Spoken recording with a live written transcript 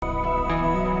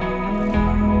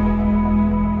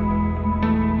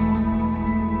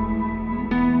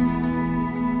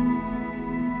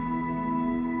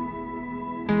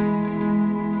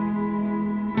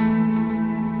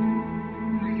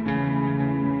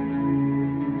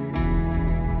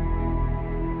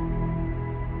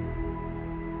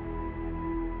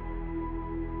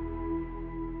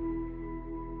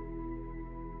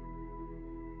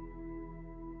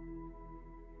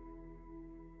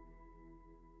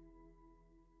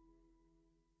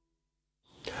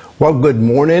Well, good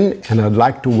morning, and I'd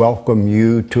like to welcome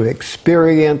you to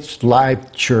Experience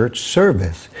Life Church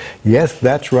Service. Yes,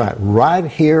 that's right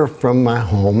here from my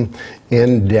home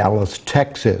in Dallas,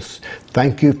 Texas.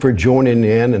 Thank you for joining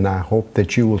in, and I hope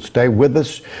that you will stay with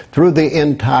us through the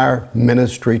entire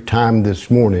ministry time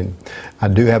this morning. I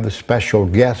do have a special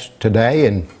guest today,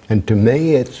 and to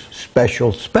me it's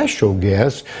special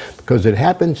guest because it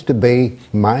happens to be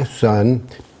my son,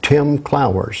 Tim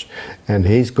Clowers, and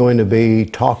he's going to be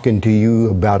talking to you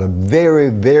about a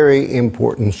very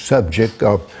important subject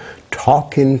of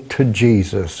talking to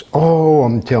Jesus. Oh,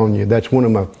 I'm telling you, that's one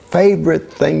of my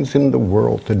favorite things in the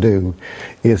world to do,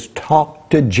 is talk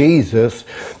to Jesus,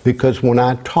 because when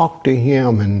I talk to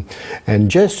him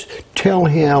and just tell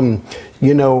him,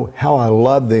 you know, how I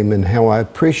love him and how I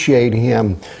appreciate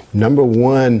him, number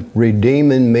one,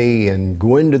 redeeming me and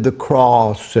going to the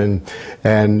cross and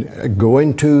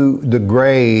going to the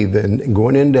grave and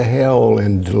going into hell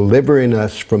and delivering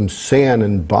us from sin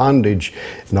and bondage.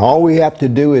 And all we have to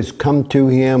do is come to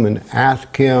him and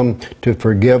ask him to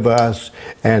forgive us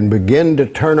and begin to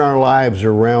turn our lives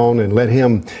around and let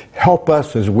him help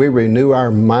us as we renew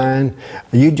our mind.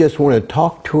 You just want to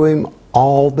talk to him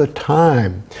all the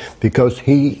time because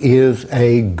he is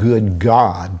a good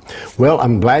God. Well,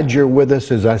 I'm glad you're with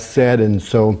us, as I said, and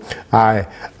so I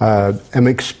am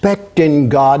expecting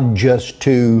God just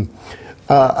to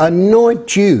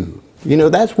anoint you. You know,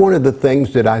 that's one of the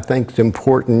things that I think is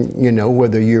important, you know,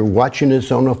 whether you're watching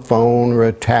this on a phone or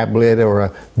a tablet or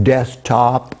a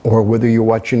desktop, or whether you're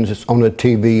watching this on a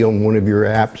TV on one of your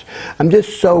apps. I'm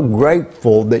just so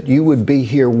grateful that you would be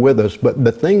here with us. But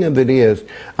the thing of it is,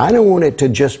 I don't want it to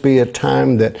just be a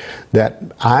time that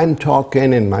I'm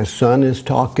talking and my son is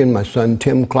talking, my son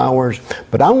Tim Clowers,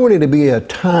 but I want it to be a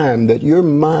time that your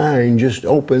mind just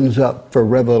opens up for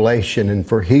revelation and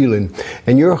for healing,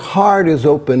 and your heart is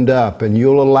opened up, and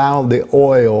you'll allow the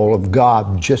oil of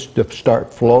God just to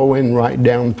start flowing right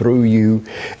down through you.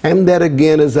 And that,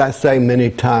 again, as I say many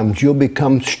times, you'll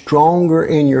become stronger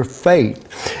in your faith.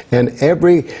 And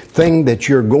everything that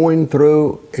you're going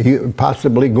through,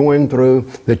 possibly going through,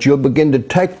 that you'll begin to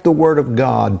take the Word of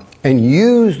God and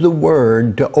use the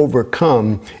Word to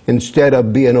overcome instead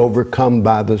of being overcome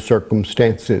by the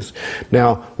circumstances.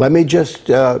 Now, let me just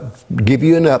give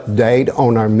you an update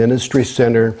on our ministry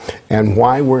center and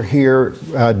why we're here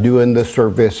doing the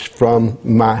service from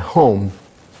my home.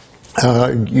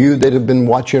 You that have been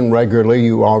watching regularly,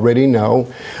 you already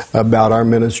know about our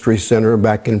ministry center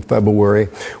back in February,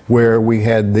 where we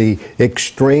had the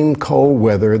extreme cold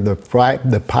weather, the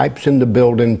pipes in the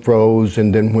building froze,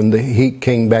 and then when the heat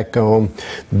came back on,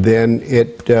 then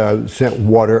it sent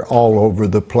water all over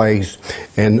the place.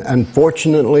 And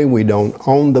unfortunately, we don't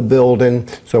own the building,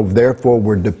 so therefore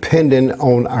we're dependent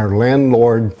on our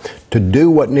landlord to do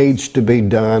what needs to be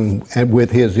done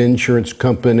with his insurance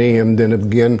company. And then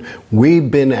again, we've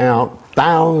been out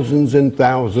thousands and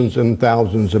thousands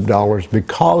of dollars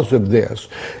because of this.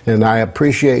 And I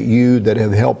appreciate you that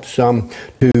have helped some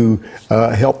to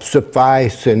help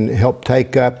suffice and help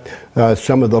take up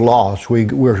some of the loss.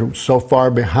 We're so far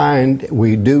behind.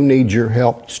 We do need your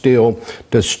help still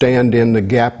to stand in the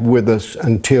gap with us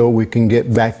until we can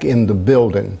get back in the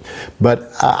building. But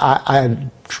I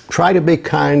try to be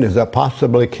kind as I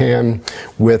possibly can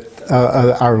with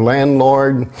our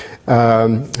landlord.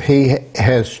 He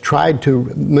has tried to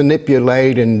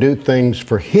manipulate and do things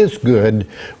for his good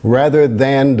rather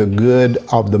than the good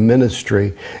of the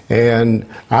ministry. And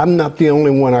I'm not the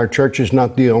only one. Our church is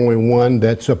not the only one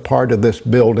that's a part of this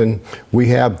building. We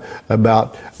have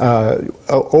about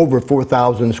over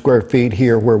 4,000 square feet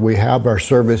here where we have our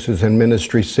services and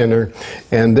ministry center.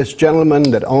 And this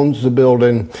gentleman that owns the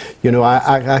building, you know,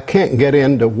 I can't get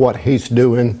into what he's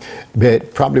doing.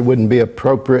 It probably wouldn't be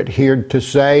appropriate here to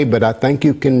say, but I think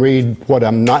you can read what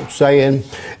I'm not saying.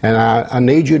 And I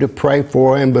need you to pray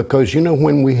for him, because, you know,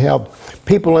 when we have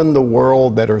people in the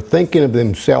world that are thinking of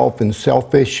themselves and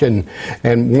selfish and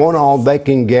want all they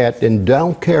can get and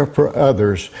don't care for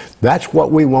others, that's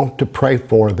what we want to pray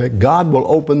for, that God will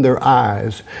open their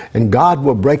eyes and God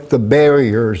will break the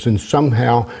barriers and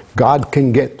somehow God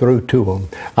can get through to them.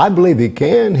 I believe he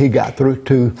can. He got through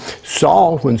to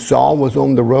Saul when Saul was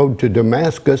on the road to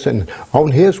Damascus and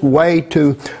on his way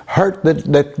to hurt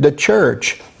the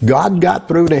church. God got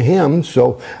through to him,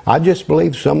 so I just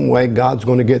believe some way God's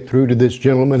going to get through to this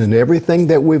gentleman. And everything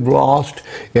that we've lost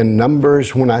in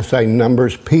numbers, when I say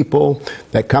numbers, people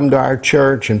that come to our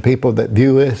church and people that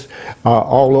view us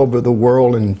all over the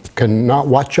world and cannot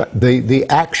watch the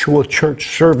actual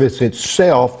church service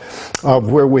itself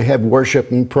of where we have worship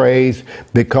and praise,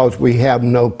 because we have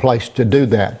no place to do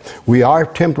that. We are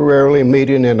temporarily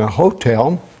meeting in a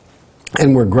hotel,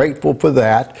 And we're grateful for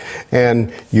that.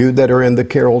 And you that are in the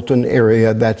Carrollton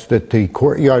area, that's at the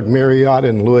Courtyard Marriott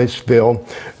in Louisville,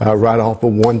 right off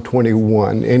of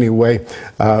 121. Anyway,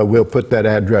 we'll put that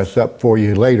address up for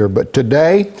you later. But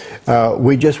today,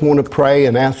 we just want to pray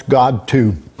and ask God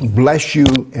to bless you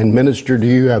and minister to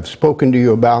you. I've spoken to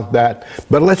you about that.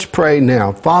 But let's pray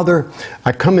now. Father,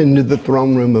 I come into the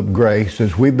throne room of grace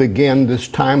as we begin this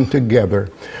time together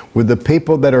with the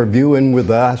people that are viewing with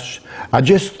us. I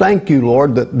just thank you,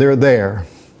 Lord, that they're there.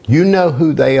 You know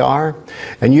who they are,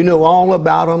 and you know all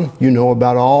about them. You know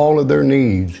about all of their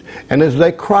needs. And as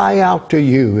they cry out to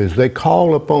you, as they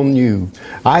call upon you,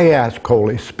 I ask,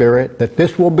 Holy Spirit, that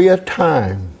this will be a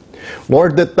time,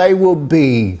 Lord, that they will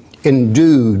be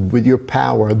endued with your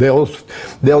power. They'll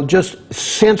just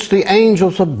sense the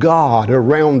angels of God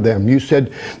around them. You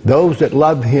said those that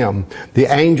love him, the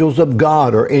angels of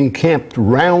God are encamped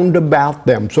round about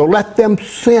them. So let them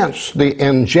sense the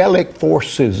angelic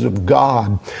forces of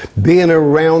God being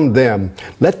around them.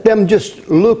 Let them just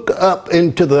look up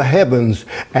into the heavens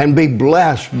and be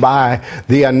blessed by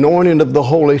the anointing of the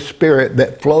Holy Spirit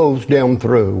that flows down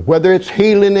through. Whether it's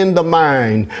healing in the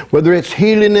mind, whether it's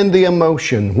healing in the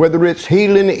emotion, whether it's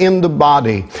healing in the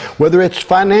body, whether it's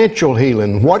financial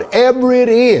healing, whatever it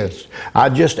is, I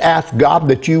just ask God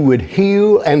that you would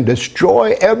heal and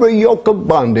destroy every yoke of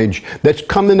bondage that's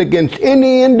coming against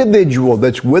any individual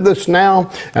that's with us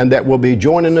now and that will be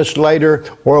joining us later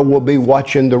or will be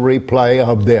watching the replay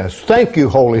of this. Thank you,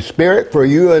 Holy Spirit, for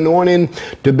you anointing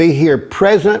to be here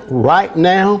present right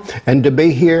now and to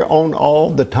be here on all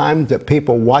the times that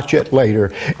people watch it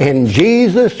later. In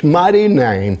Jesus' mighty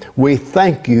name, we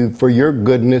thank you for your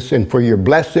goodness and for your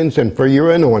blessings and for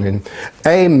your anointing.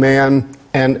 Amen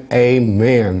and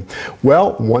amen.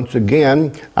 Well, once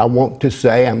again, I want to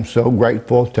say I'm so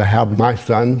grateful to have my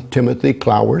son, Timothy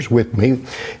Clowers, with me.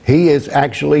 He is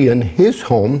actually in his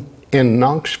home in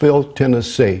Knoxville,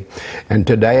 Tennessee. And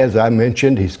today, as I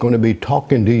mentioned, he's going to be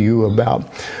talking to you about,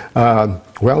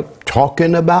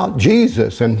 talking about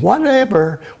Jesus. And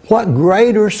what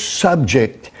greater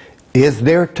subject is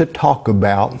there to talk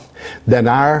about than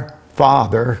our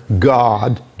Father,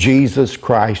 God, Jesus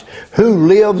Christ, who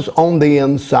lives on the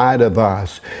inside of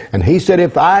us. And he said,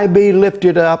 if I be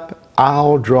lifted up,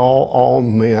 I'll draw all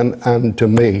men unto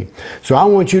me. So I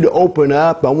want you to open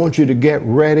up. I want you to get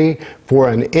ready for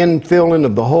an infilling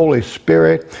of the Holy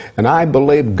Spirit. And I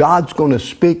believe God's going to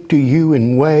speak to you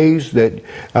in ways that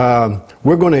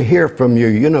we're going to hear from you.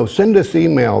 You know, send us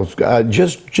emails.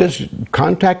 Just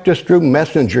contact us through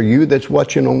Messenger, you that's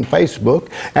watching on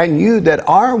Facebook, and you that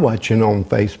are watching on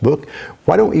Facebook.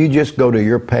 Why don't you just go to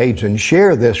your page and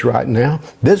share this right now?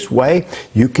 This way,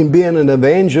 you can be an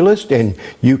evangelist and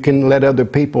you can let other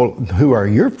people who are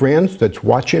your friends that's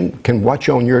watching, can watch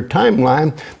on your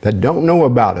timeline that don't know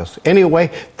about us. Anyway,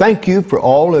 thank you for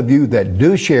all of you that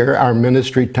do share our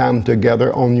ministry time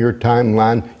together on your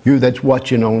timeline, you that's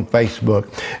watching on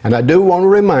Facebook. And I do want to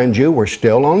remind you, we're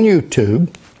still on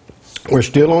YouTube. We're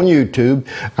still on YouTube.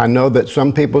 I know that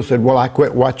some people said, well, I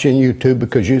quit watching YouTube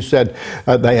because you said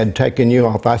they had taken you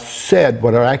off. I said,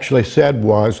 what I actually said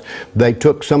was they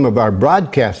took some of our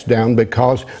broadcasts down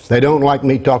because they don't like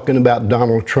me talking about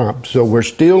Donald Trump. So we're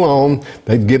still on.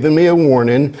 They've given me a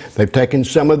warning. They've taken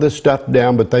some of the stuff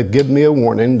down, but they've given me a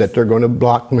warning that they're going to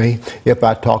block me if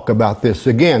I talk about this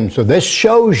again. So this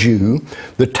shows you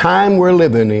the time we're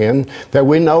living in, that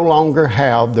we no longer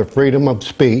have the freedom of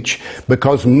speech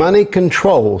because money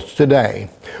controls today.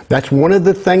 That's one of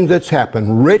the things that's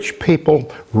happened. Rich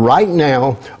people right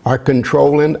now are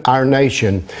controlling our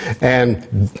nation. And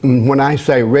when I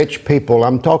say rich people,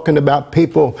 I'm talking about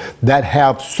people that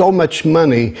have so much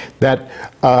money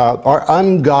that are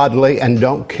ungodly and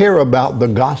don't care about the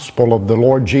gospel of the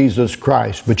Lord Jesus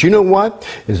Christ. But you know what?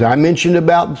 As I mentioned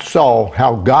about Saul,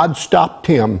 how God stopped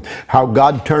him, how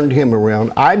God turned him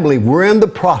around, I believe we're in the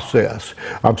process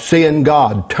of seeing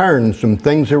God turn some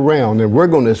things around, and we're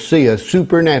going to see a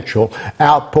supernatural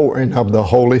outpouring of the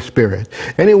Holy Spirit.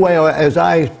 Anyway, as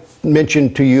I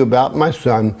mentioned to you about my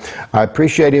son, I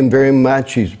appreciate him very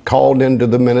much. He's called into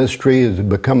the ministry, has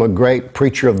become a great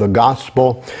preacher of the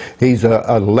gospel. He's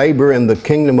a laborer in the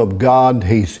kingdom of God.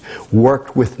 He's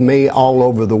worked with me all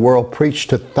over the world,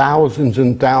 preached to thousands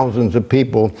and thousands of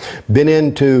people, been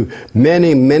into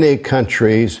many, many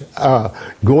countries,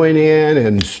 going in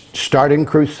and starting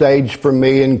crusades for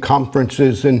me and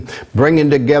conferences and bringing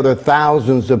together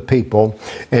thousands of people.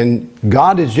 And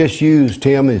God has just used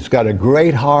him. He's got a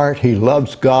great heart. He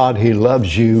loves God. He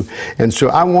loves you. And so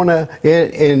I want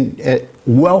to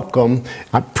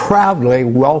I proudly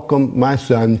welcome my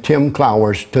son, Tim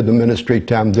Clowers, to the ministry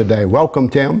time today. Welcome,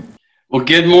 Tim. Well,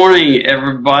 good morning,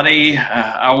 everybody.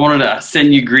 I wanted to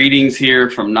send you greetings here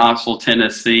from Knoxville,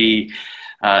 Tennessee.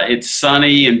 It's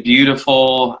sunny and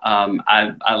beautiful.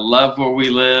 I love where we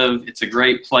live. It's a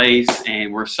great place,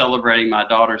 and we're celebrating my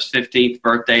daughter's 15th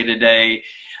birthday today.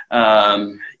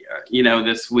 Um,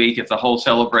 this week it's a whole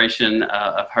celebration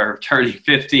of her turning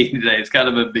 15 today. It's kind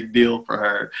of a big deal for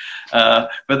her,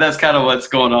 but that's kind of what's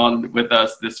going on with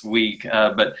us this week.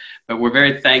 But we're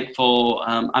very thankful.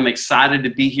 I'm excited to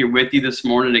be here with you this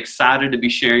morning. Excited to be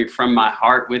sharing from my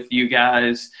heart with you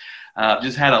guys.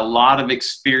 Just had a lot of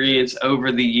experience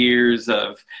over the years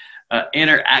of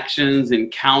interactions,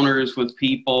 encounters with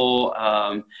people.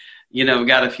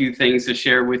 Got a few things to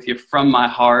share with you from my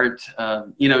heart.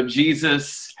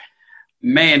 Jesus,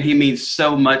 man, he means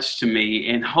so much to me.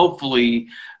 And hopefully,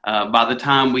 by the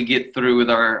time we get through with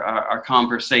our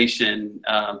conversation,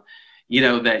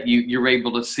 that you're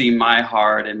able to see my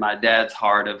heart and my dad's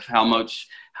heart of how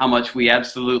much we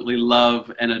absolutely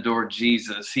love and adore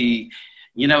Jesus. He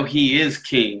is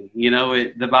King.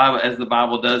 The Bible, as the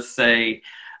Bible does say,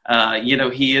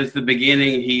 he is the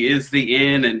beginning, he is the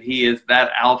end, and he is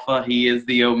that Alpha, he is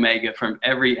the Omega from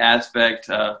every aspect.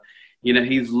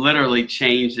 He's literally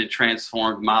changed and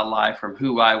transformed my life from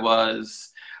who I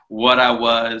was, what I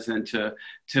was, and to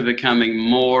becoming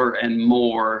more and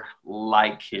more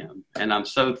like him. And I'm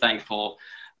so thankful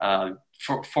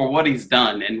for what he's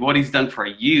done and what he's done for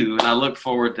you. And I look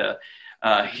forward to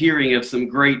hearing of some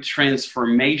great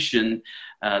transformation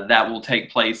that will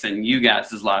take place in you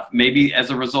guys' life, maybe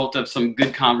as a result of some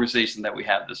good conversation that we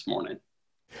have this morning.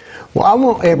 Well, I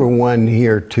want everyone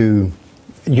here to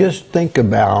just think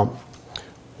about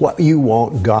what you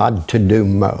want God to do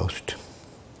most.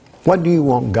 What do you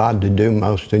want God to do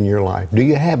most in your life? Do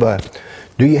you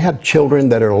have children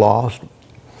that are lost?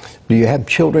 Do you have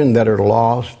children that are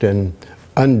lost and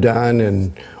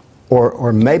undone,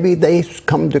 or maybe they've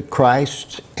come to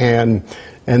Christ and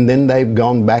then they've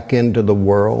gone back into the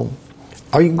world?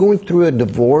 Are you going through a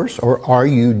divorce, or are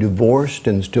you divorced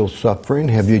and still suffering?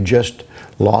 Have you just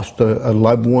lost a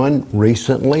loved one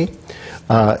recently?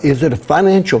 Is it a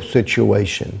financial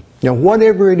situation? Now,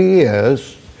 whatever it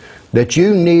is that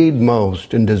you need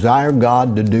most and desire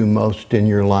God to do most in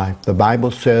your life, the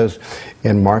Bible says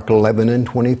in Mark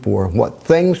 11:24, what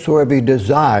things soever you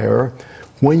desire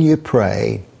when you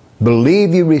pray,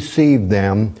 believe you receive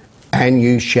them, and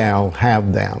you shall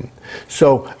have them.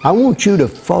 So I want you to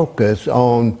focus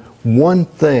on one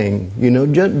thing.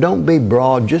 Just don't be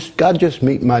broad. God, just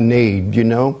meet my need.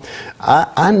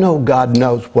 I know God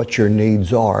knows what your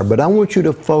needs are, but I want you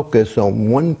to focus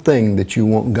on one thing that you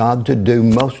want God to do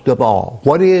most of all.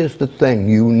 What is the thing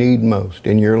you need most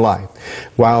in your life?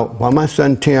 While my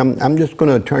son Tim, I'm just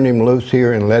going to turn him loose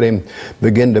here and let him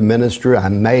begin to minister. I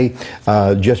may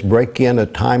just break in a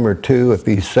time or two if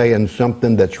he's saying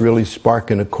something that's really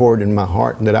sparking a chord in my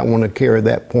heart, and that I want to carry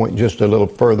that point just a little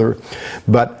further.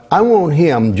 But I want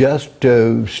him just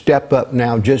to step up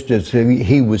now, just as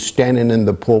he was standing in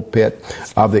the pulpit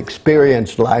of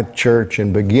Experience Life Church,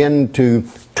 and begin to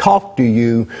talk to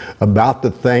you about the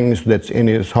things that's in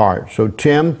his heart. So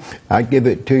Tim, I give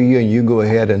it to you, and you go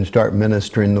ahead and start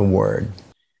ministering the word.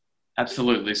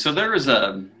 Absolutely. So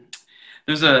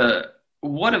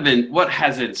what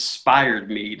has inspired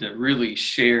me to really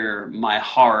share my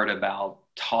heart about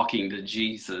talking to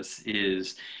Jesus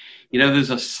is, there's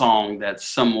a song that's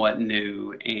somewhat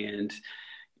new, and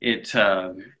it,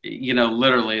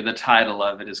 literally the title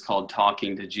of it is called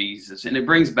Talking to Jesus. And it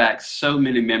brings back so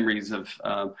many memories of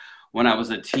when I was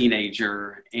a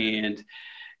teenager. And,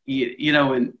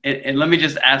 and let me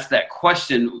just ask that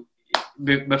question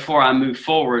before I move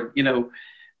forward.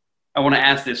 I want to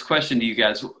ask this question to you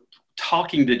guys.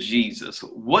 Talking to Jesus,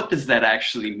 what does that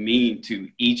actually mean to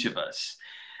each of us?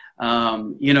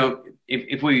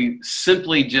 If we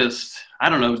simply just,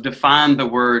 define the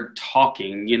word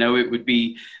talking, it would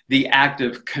be the act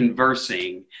of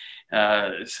conversing.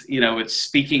 It's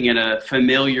speaking in a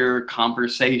familiar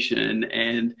conversation,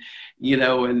 and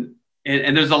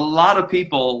there's a lot of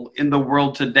people in the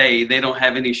world today. They don't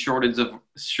have any shortage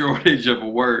of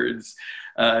words.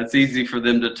 It's easy for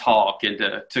them to talk and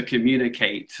to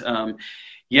communicate.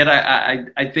 Yet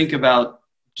I think about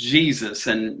Jesus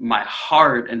and my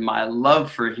heart and my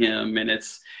love for him, and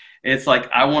it's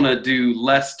like I want to do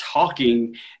less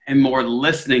talking and more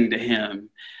listening to him.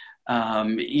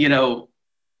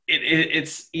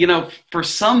 It's for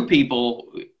some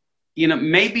people,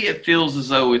 maybe it feels as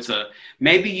though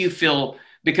maybe you feel,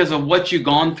 because of what you've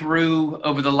gone through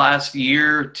over the last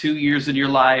year, 2 years in your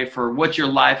life, or what your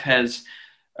life has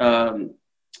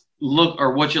look,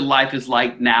 or what your life is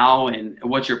like now, and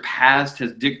what your past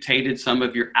has dictated some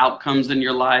of your outcomes in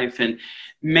your life. And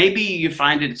maybe you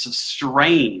find it's a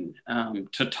strain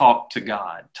to talk to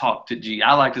God, talk to Jesus.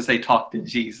 I like to say talk to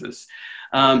Jesus.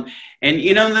 And,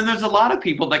 then there's a lot of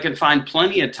people that can find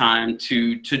plenty of time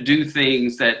to do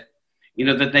things that,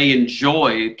 that they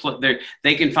enjoy.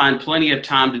 They can find plenty of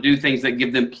time to do things that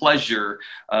give them pleasure.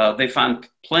 They find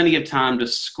plenty of time to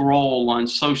scroll on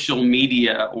social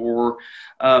media, or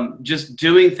just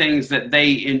doing things that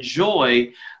they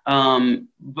enjoy.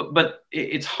 But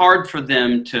it's hard for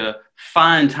them to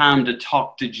find time to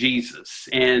talk to Jesus.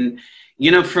 And,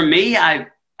 for me,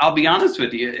 I'll be honest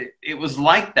with you, it was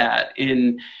like that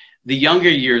in the younger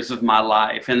years of my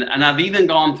life. And I've even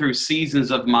gone through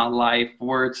seasons of my life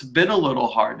where it's been a little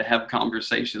hard to have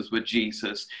conversations with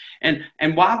Jesus. And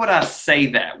why would I say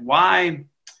that? Why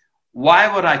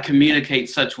would I communicate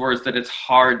such words that it's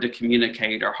hard to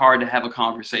communicate or hard to have a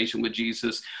conversation with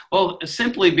Jesus? Well,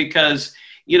 simply because,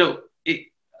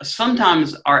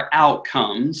 sometimes our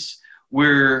outcomes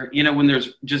where, when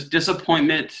there's just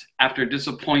disappointment after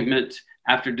disappointment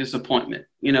after disappointment,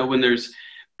 when there's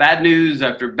bad news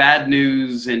after bad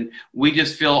news, and we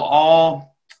just feel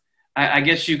I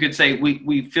guess you could say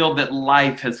we feel that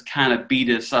life has kind of beat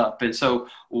us up. And so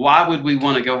why would we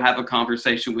want to go have a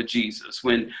conversation with Jesus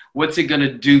when what's it going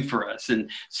to do for us? And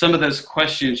some of those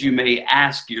questions you may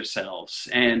ask yourselves.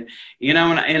 And,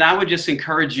 and I would just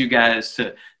encourage you guys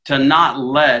to not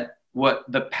let what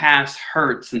the past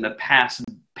hurts and the past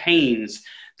pains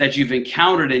that you've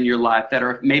encountered in your life that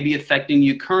are maybe affecting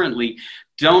you currently,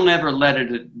 don't ever let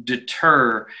it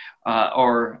deter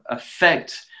or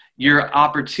affect your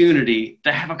opportunity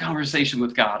to have a conversation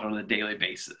with God on a daily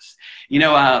basis.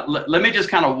 Let me just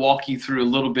kind of walk you through a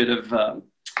little bit of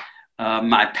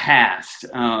my past.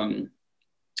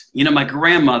 My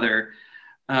grandmother,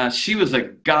 she was a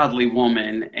godly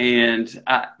woman. And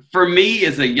for me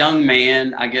as a young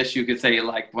man, I guess you could say,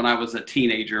 like when I was a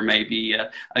teenager, maybe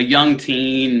a young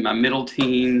teen, my middle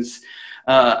teens,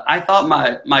 I thought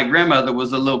my grandmother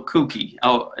was a little kooky.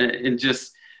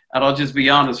 I'll just be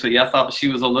honest with you. I thought she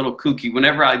was a little kooky.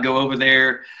 Whenever I'd go over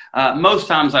there, most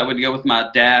times I would go with my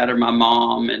dad or my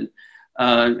mom, and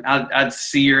I'd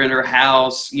see her in her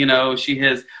house. She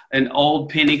has an old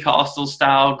Pentecostal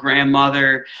style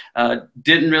grandmother,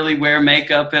 didn't really wear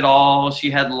makeup at all. She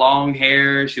had long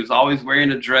hair. She was always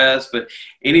wearing a dress. But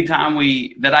anytime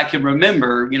that I can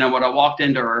remember, when I walked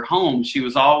into her home, she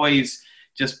was always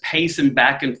just pacing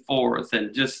back and forth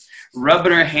and just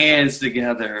rubbing her hands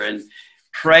together and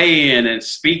praying and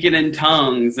speaking in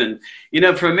tongues. And,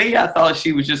 for me, I thought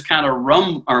she was just kind of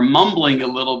mumbling a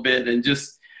little bit, and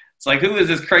just, it's like, who is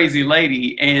this crazy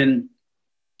lady? And,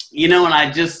 and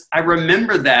I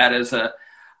remember that as a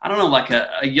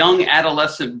young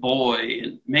adolescent boy,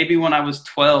 and maybe when I was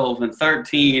 12 and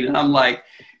 13, and I'm like,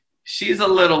 she's a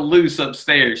little loose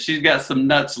upstairs. She's got some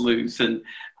nuts loose. And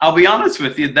I'll be honest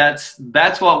with you, that's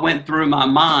what went through my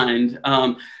mind.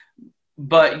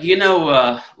 But,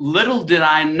 little did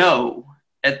I know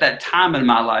at that time in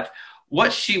my life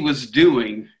what she was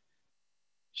doing.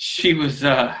 She was,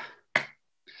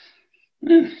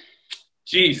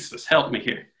 Jesus, help me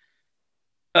here.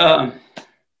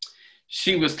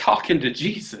 She was talking to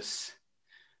Jesus.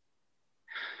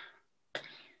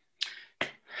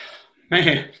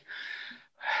 Man,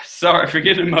 sorry for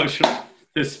getting emotional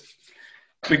this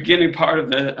beginning part of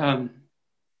the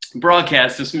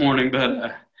broadcast this morning,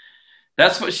 but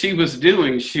that's what she was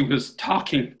doing. She was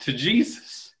talking to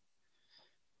Jesus.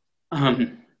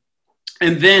 And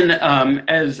then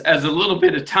as a little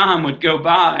bit of time would go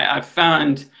by, I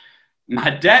found my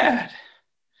dad.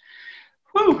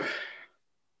 Whew.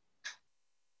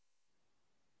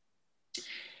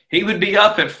 He would be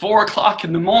up at 4 o'clock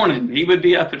in the morning. He would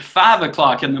be up at 5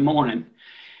 o'clock in the morning.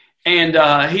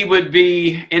 And he would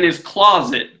be in his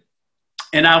closet.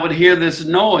 And I would hear this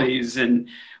noise. And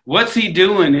what's he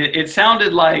doing? It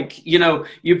sounded like, you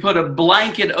put a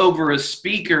blanket over a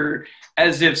speaker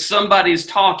as if somebody's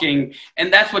talking.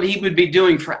 And that's what he would be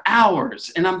doing for hours.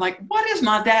 And I'm like, what is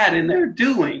my dad in there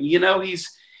doing?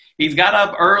 He's got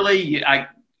up early.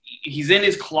 He's in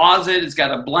his closet. He's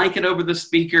got a blanket over the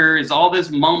speaker. It's all this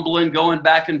mumbling going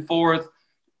back and forth.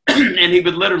 And he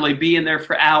would literally be in there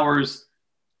for hours.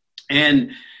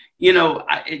 And,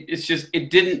 it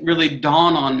didn't really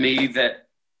dawn on me that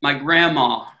my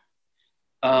grandma,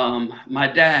 my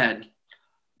dad,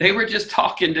 they were just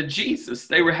talking to Jesus.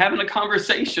 They were having a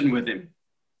conversation with him.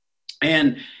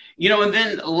 And, and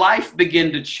then life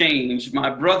began to change. My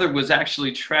brother was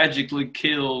actually tragically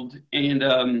killed.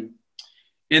 And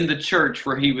in the church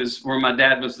where my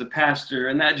dad was the pastor.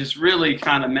 And that just really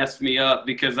kind of messed me up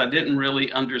because I didn't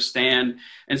really understand.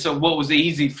 And so what was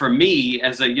easy for me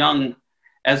as a young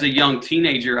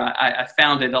teenager, I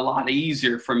found it a lot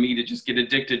easier for me to just get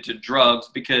addicted to drugs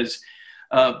because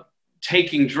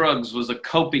taking drugs was a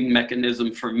coping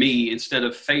mechanism for me instead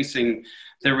of facing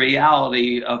the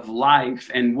reality of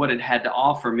life and what it had to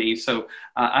offer me. So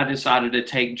I decided to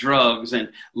take drugs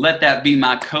and let that be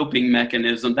my coping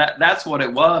mechanism. That's what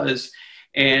it was.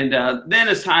 And then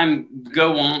as time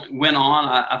went on,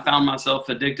 I found myself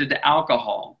addicted to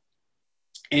alcohol.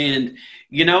 And,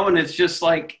 and it's just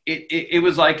like, it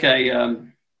was like a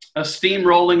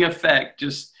steamrolling effect.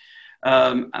 Just,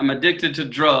 I'm addicted to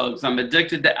drugs. I'm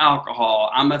addicted to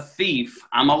alcohol. I'm a thief.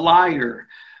 I'm a liar.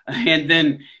 And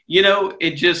then,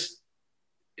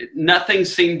 nothing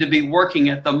seemed to be working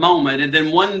at the moment. And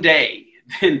then one day,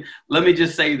 let me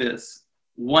just say this,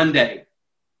 one day,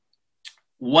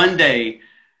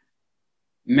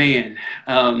 man,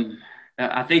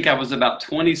 I think I was about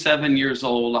 27 years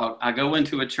old. I go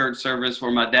into a church service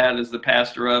where my dad is the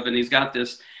pastor of, and he's got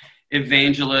this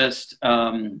evangelist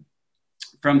from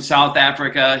South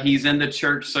Africa. He's in the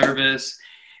church service,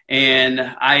 and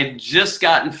I had just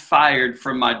gotten fired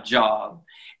from my job,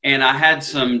 and I had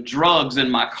some drugs in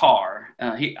my car.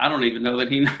 I don't even know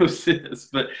that he knows this,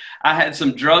 but I had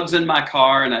some drugs in my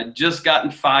car, and I'd just gotten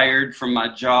fired from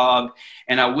my job,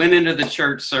 and I went into the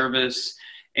church service.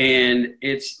 And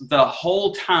it's the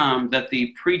whole time that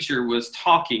the preacher was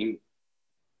talking,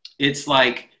 it's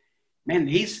like, man,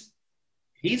 he's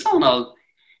on a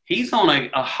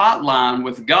hotline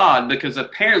with God, because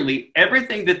apparently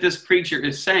everything that this preacher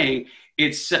is saying,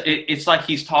 it's like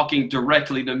he's talking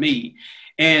directly to me.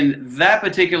 And that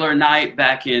particular night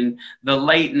back in the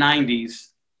late 90s,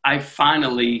 I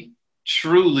finally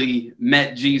truly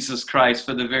met Jesus Christ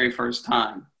for the very first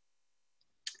time.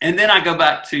 And then I go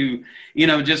back to,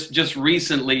 just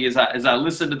recently as I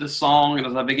listen to the song and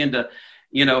as I begin to,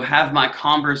 have my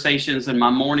conversations and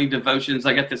my morning devotions.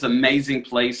 I got this amazing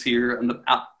place here in the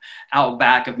out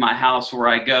back of my house where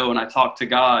I go and I talk to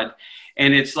God.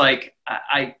 And it's like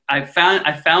I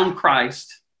found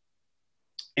Christ.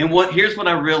 And here's what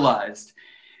I realized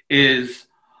is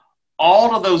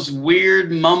all of those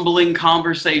weird mumbling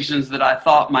conversations that I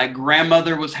thought my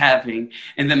grandmother was having,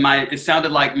 and then it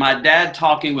sounded like my dad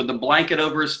talking with a blanket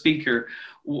over a speaker.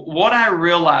 What I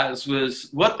realized was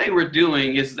what they were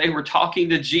doing is they were talking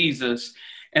to Jesus,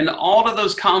 and all of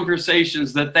those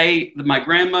conversations that my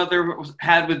grandmother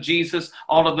had with Jesus,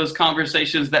 all of those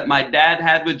conversations that my dad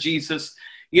had with Jesus,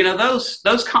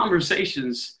 those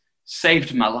conversations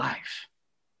saved my life.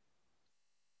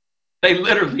 They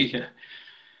literally,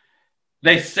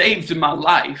 they saved my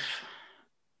life.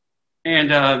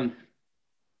 And,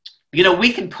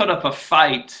 we can put up a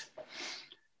fight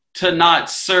to not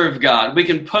serve God. We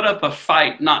can put up a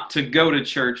fight not to go to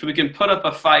church. We can put up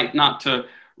a fight not to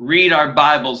read our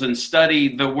Bibles and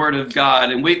study the Word of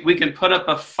God. And we can put up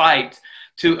a fight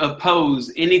to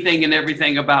oppose anything and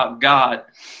everything about God.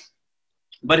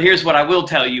 But here's what I will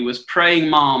tell you is praying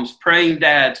moms, praying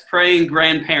dads, praying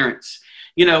grandparents.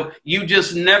 You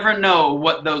just never know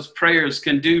what those prayers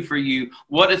can do for you.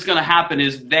 What is going to happen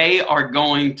is they are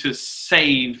going to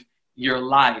save your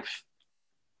life.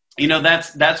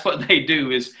 That's what they do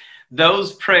is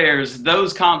those prayers,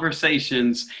 those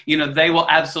conversations, they will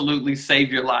absolutely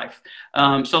save your life.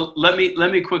 So let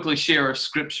me quickly share a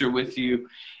scripture with you.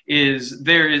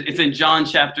 It's in John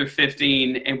chapter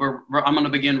 15, and I'm going to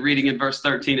begin reading in verse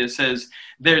 13. It says,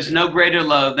 "There's no greater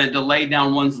love than to lay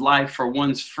down one's life for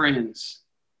one's friends."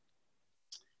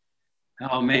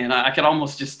 Oh man, I could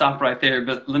almost just stop right there,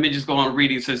 but let me just go on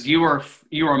reading. It says, you are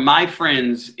my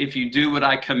friends if you do what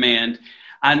I command.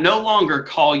 I no longer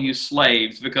call you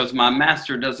slaves, because my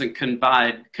master doesn't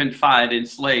confide in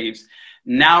slaves.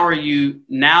 Now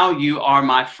you are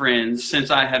my friends, since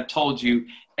I have told you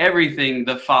everything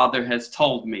the Father has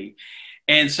told me.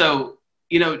 And so,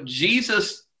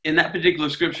 Jesus, in that particular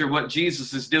scripture, what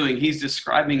Jesus is doing, he's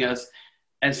describing us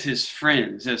as his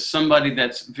friends, as somebody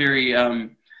that's very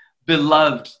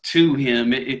beloved to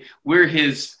him. We're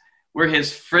his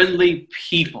friendly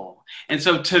people. And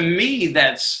so to me,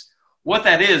 that's what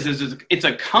that is it's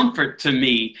a comfort to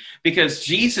me, because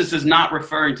Jesus is not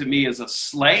referring to me as a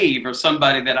slave or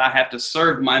somebody that I have to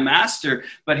serve my master,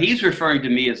 but he's referring to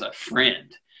me as a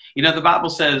friend. The Bible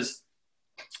says,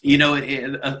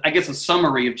 I guess a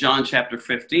summary of John chapter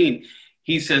 15,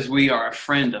 he says we are a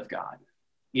friend of God,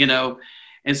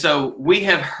 And so we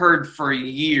have heard for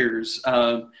years,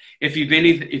 if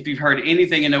you've heard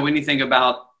anything and know anything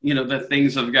about, the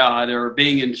things of God or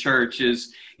being in church,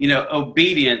 is,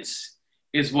 obedience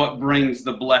is what brings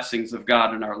the blessings of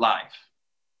God in our life.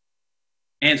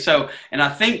 And so, and I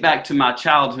think back to my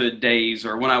childhood days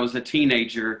or when I was a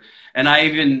teenager, and I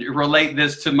even relate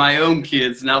this to my own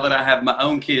kids now that I have my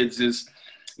own kids, is,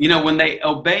 you know, when they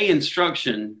obey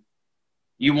instruction,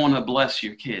 you want to bless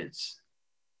your kids.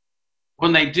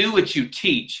 When they do what you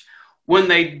teach, when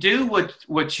they do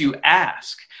what you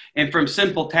ask, and from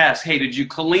simple tasks, hey, did you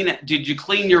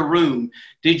clean your room?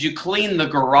 Did you clean the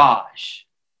garage?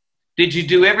 Did you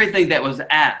do everything that was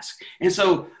asked? And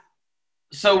so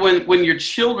when your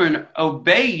children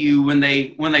obey you, when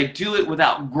they do it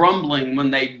without grumbling,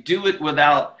 when they do it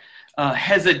without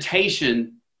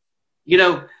hesitation, you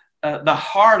know, the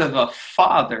heart of a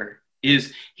father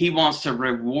is he wants to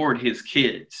reward his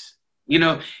kids. You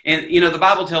know, and you know the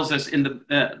Bible tells us in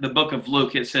the book of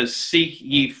Luke, it says, "Seek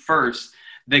ye first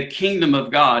the kingdom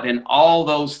of God, and all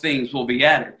those things will be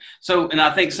added." So, and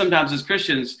I think sometimes as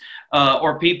Christians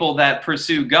or people that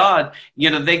pursue God, you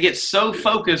know, they get so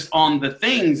focused on the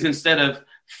things instead of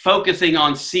focusing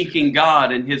on seeking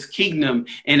God and his kingdom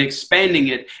and expanding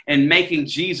it and making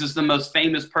Jesus the most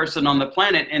famous person on the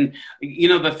planet. And, you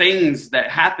know, the things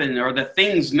that happen or the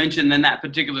things mentioned in that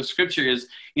particular scripture is,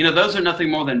 you know, those are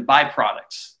nothing more than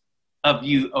byproducts of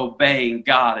you obeying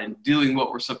God and doing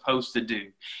what we're supposed to do.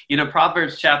 You know,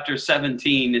 Proverbs chapter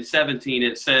 17, it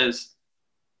says,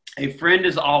 "A friend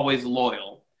is always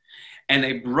loyal, and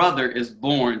a brother is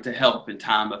born to help in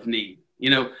time of need."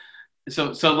 You know,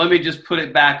 so let me just put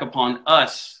it back upon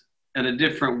us in a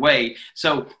different way.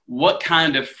 So what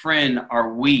kind of friend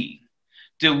are we?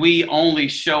 Do we only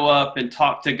show up and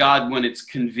talk to God when it's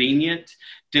convenient?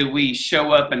 Do we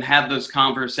show up and have those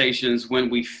conversations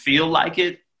when we feel like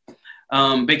it?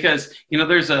 Because, you know,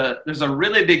 there's a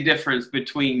really big difference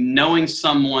between knowing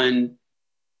someone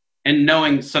and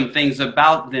knowing some things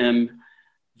about them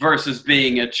versus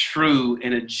being a true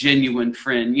and a genuine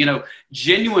friend. You know,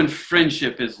 genuine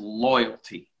friendship is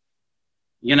loyalty.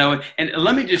 You know, and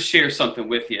let me just share something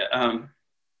with you.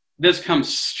 This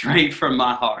comes straight from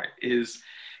my heart is,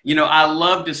 you know, I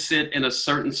love to sit in a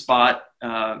certain spot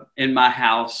in my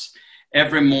house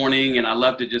every morning, and I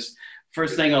love to just,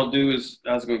 first thing I'll do is,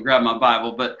 I was going to grab my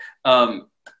Bible, but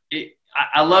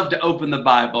I love to open the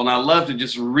Bible, and I love to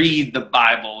just read the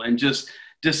Bible and just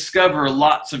discover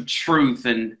lots of truth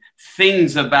and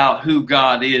things about who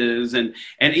God is, and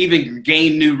even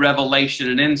gain new revelation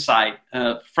and insight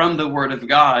from the Word of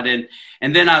God.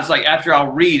 And then I was like, after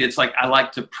I'll read, it's like I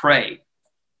like to pray.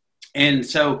 And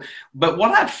so, but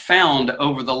what I've found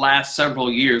over the last several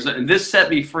years, and this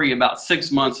set me free about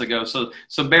 6 months ago,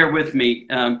 so bear with me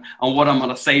on what I'm going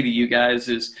to say to you guys,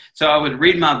 is, so I would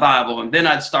read my Bible and then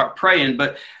I'd start praying,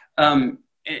 but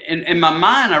in my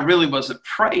mind, I really wasn't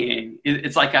praying.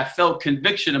 It's like I felt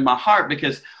conviction in my heart,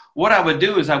 because what I would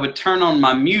do is I would turn on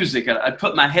my music. I'd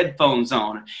put my headphones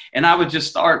on, and I would just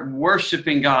start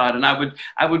worshiping God, and I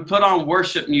would put on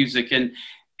worship music, and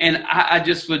I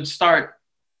just would start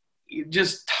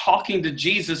just talking to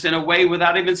Jesus in a way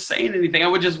without even saying anything. I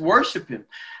would just worship him.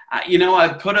 You know,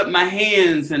 I'd put up my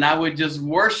hands and I would just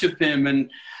worship him.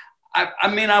 And I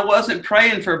mean, I wasn't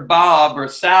praying for Bob or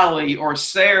Sally or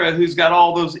Sarah, who's got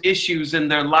all those issues in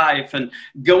their life, and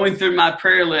going through my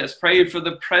prayer list, praying for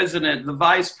the president, the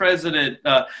vice president,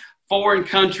 foreign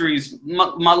countries,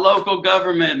 my local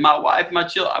government, my wife, my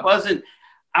children.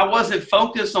 I wasn't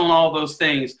focused on all those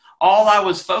things. All I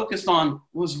was focused on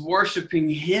was worshiping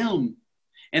him.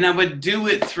 And I would do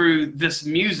it through this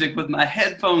music with my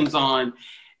headphones on.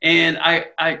 And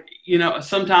I you know,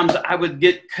 sometimes I would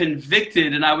get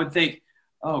convicted and I would think,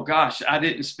 oh gosh, I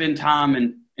didn't spend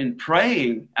time in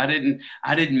praying. I didn't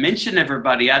mention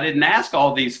everybody. I didn't ask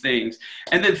all these things.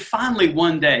 And then finally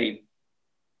one day,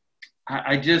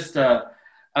 I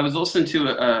was listening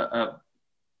to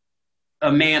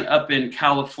a man up in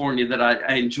California that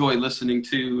I enjoy listening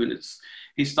to, and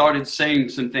he started saying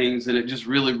some things, and it just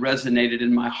really resonated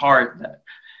in my heart that,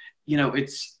 you know,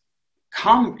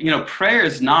 prayer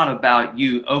is not about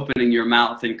you opening your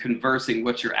mouth and conversing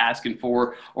what you're asking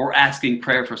for or asking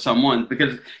prayer for someone,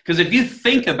 because if you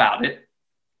think about it,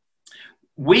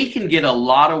 we can get a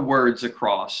lot of words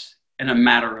across in a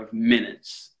matter of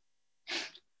minutes.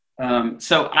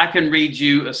 So I can read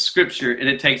you a scripture, and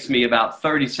it takes me about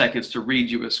 30 seconds to read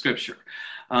you a scripture.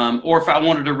 Or if I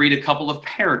wanted to read a couple of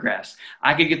paragraphs,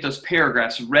 I could get those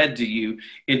paragraphs read to you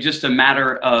in just a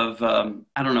matter of,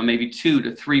 I don't know, maybe 2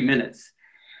 to 3 minutes.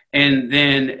 And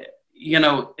then, you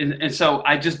know, and so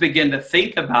I just began to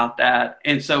think about that.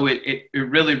 And so it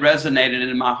really resonated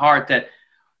in my heart that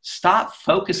stop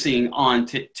focusing on,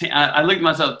 I looked at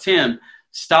myself, Tim,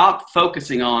 stop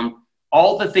focusing on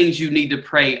all the things you need to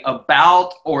pray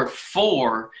about or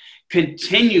for,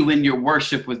 continue in your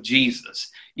worship with Jesus.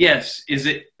 Yes,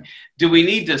 do we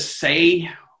need to say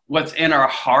what's in our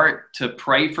heart to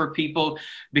pray for people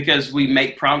because we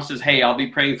make promises? Hey, I'll be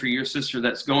praying for your sister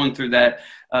that's going through that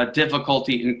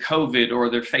difficulty in COVID, or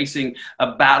they're facing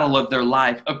a battle of their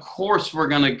life. Of course, we're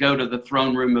going to go to the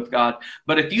throne room of God.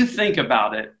 But if you think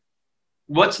about it,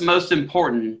 what's most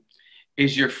important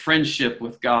is your friendship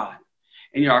with God.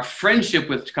 And our friendship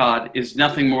with God is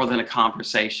nothing more than a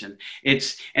conversation. And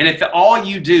if all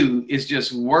you do is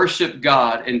just worship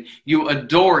God and you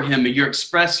adore him and you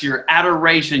express your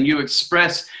adoration, you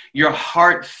express your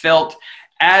heartfelt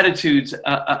attitudes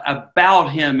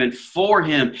about him and for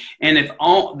him, and if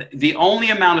the only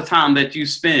amount of time that you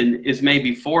spend is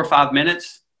maybe 4 or 5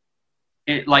 minutes,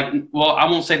 I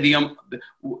won't say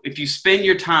if you spend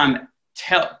your time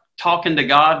talking to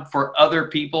God for other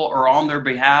people or on their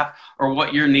behalf or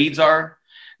what your needs are,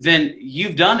 then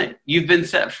you've done it. You've been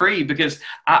set free. Because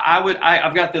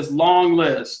I've got this long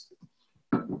list,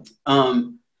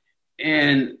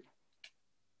 and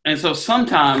so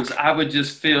sometimes I would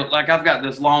just feel like I've got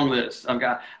this long list.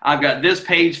 I've got this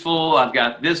page full. I've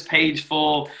got this page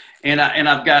full, and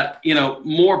I've got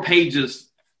more pages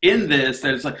in this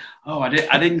that it's like, oh, I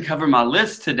didn't cover my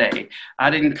list today. I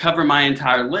didn't cover my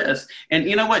entire list. And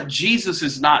you know what? Jesus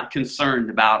is not concerned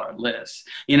about our list,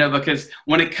 because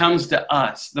when it comes to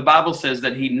us, the Bible says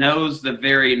that he knows the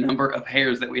very number of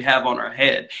hairs that we have on our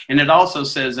head. And it also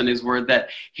says in his word that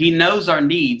he knows our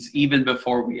needs even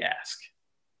before we ask.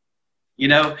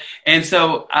 And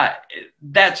so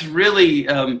that's really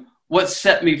what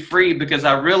set me free, because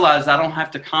I realized I don't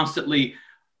have to constantly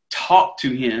talk to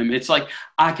him. It's like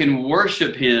I can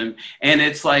worship him, and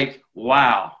it's like,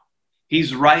 wow,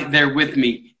 he's right there with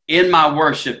me in my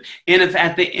worship. And if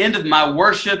at the end of my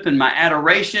worship and my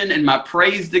adoration and my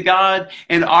praise to God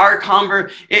and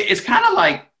it's kind of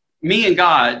like me and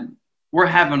God, we're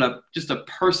having just a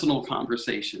personal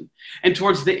conversation. And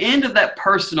towards the end of that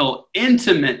personal,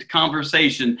 intimate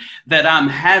conversation that I'm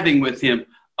having with him,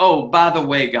 oh, by the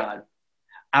way, God,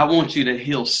 I want you to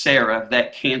heal Sarah of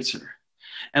that cancer.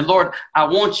 And Lord, I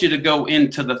want you to go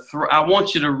into I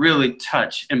want you to really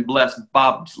touch and bless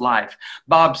Bob's life.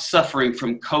 Bob's suffering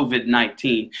from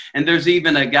COVID-19. And there's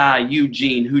even a guy,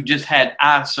 Eugene, who just had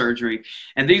eye surgery.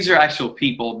 And these are actual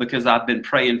people because I've been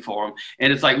praying for them.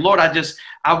 And it's like, Lord, I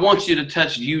want you to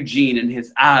touch Eugene in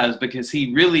his eyes because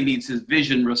he really needs his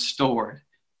vision restored.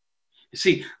 You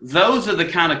see, those are the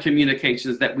kind of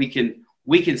communications that we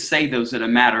can say those in a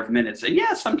matter of minutes. And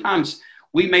yeah, sometimes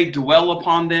we may dwell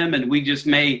upon them, and we just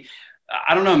may,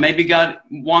 I don't know, maybe God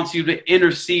wants you to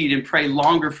intercede and pray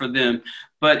longer for them.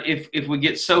 But if we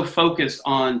get so focused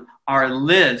on our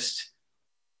list,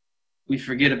 we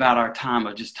forget about our time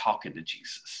of just talking to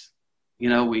Jesus.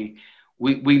 We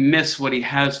miss what he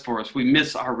has for us. We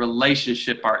miss our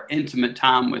relationship, our intimate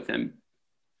time with him.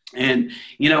 And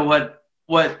you know what?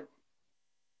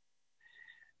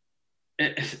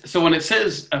 So when it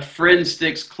says a friend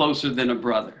sticks closer than a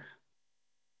brother,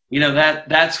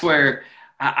 that's where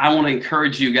I want to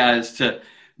encourage you guys to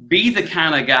be the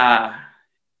kind of guy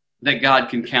that God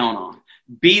can count on.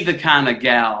 Be the kind of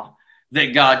gal that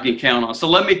God can count on. So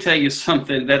let me tell you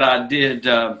something that I did.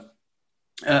 A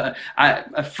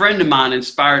friend of mine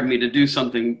inspired me to do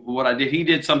what I did. He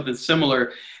did something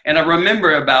similar. And I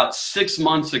remember about 6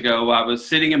 months ago, I was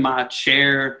sitting in my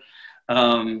chair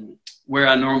where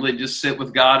I normally just sit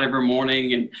with God every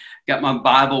morning, and got my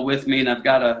Bible with me, and I've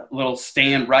got a little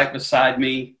stand right beside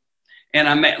me.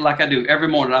 And like I do every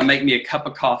morning, I make me a cup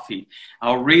of coffee.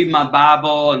 I'll read my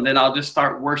Bible, and then I'll just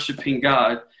start worshiping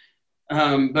God.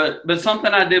 But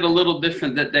something I did a little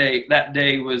different that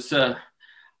day was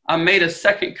I made a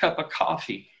second cup of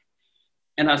coffee,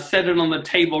 and I set it on the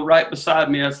table right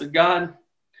beside me. I said, God,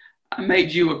 I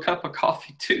made you a cup of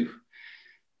coffee too.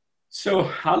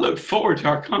 So I look forward to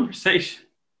our conversation.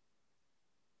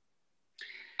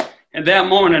 And that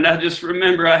morning, I just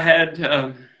remember I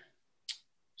had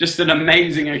just an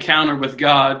amazing encounter with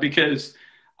God, because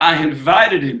I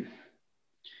invited him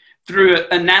through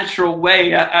a natural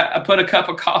way. I put a cup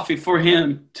of coffee for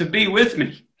him to be with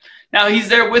me. Now, he's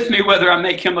there with me whether I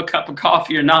make him a cup of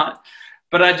coffee or not.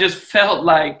 But I just felt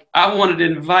like I wanted to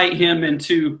invite him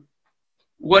into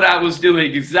what I was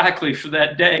doing exactly for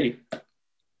that day.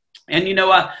 And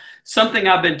something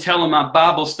I've been telling my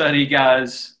Bible study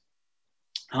guys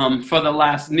for the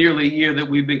last nearly year that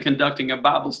we've been conducting a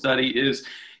Bible study is,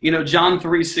 John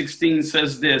 3:16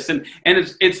 says this, and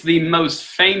it's the most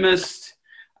famous,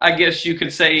 I guess you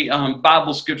could say,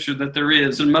 Bible scripture that there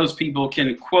is, and most people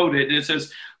can quote it. It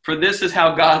says, For this is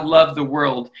how God loved the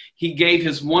world. He gave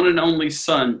his one and only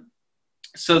Son,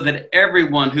 so that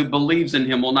everyone who believes in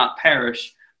him will not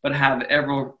perish, but have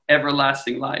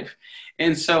everlasting life.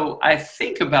 And so I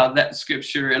think about that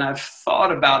scripture, and I've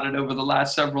thought about it over the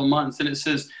last several months. And it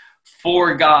says,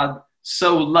 for God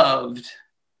so loved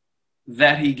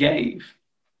that he gave.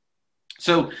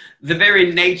 So the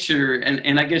very nature,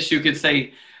 and I guess you could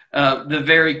say the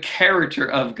very character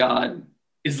of God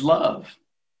is love.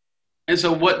 And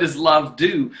so what does love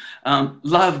do?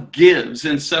 Love gives.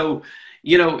 And so,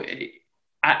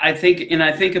 I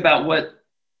think about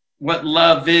what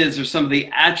love is, or some of the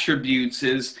attributes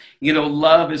is,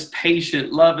 love is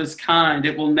patient, love is kind.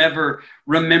 It will never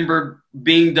remember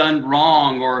being done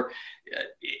wrong, or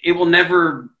it will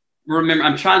never remember.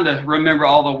 I'm trying to remember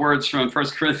all the words from 1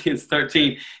 Corinthians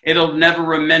 13. It'll never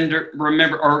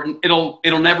remember, or it'll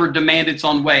never demand its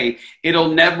own way.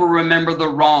 It'll never remember the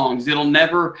wrongs. It'll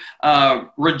never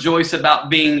rejoice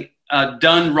about being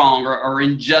done wrong or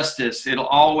injustice. It'll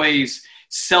always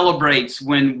celebrates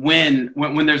when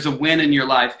there's a win in your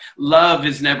life. Love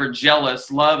is never jealous.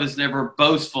 Love is never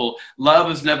boastful. Love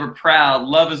is never proud.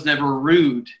 Love is never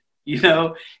rude,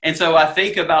 And so I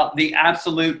think about the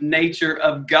absolute nature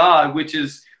of God, which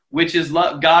is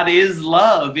love. God is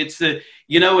love. It's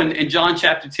in John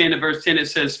chapter 10 and verse 10, it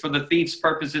says, for the thief's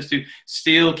purpose is to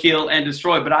steal, kill, and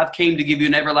destroy, but I've came to give you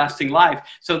an everlasting life.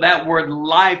 So that word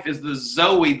life is the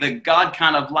Zoe, the God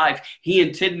kind of life. He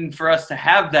intended for us to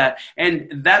have that.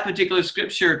 And that particular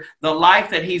scripture, the life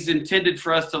that he's intended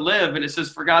for us to live, and it says,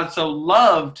 for God so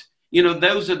loved,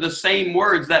 those are the same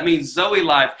words. That means Zoe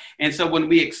life. And so when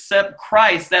we accept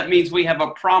Christ, that means we have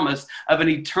a promise of an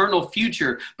eternal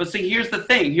future. But see, here's the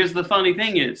thing. Here's the funny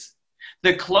thing is,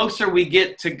 the closer we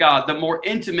get to God, the more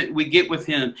intimate we get with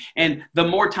him, and the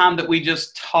more time that we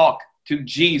just talk to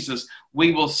Jesus,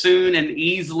 we will soon and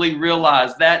easily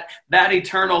realize that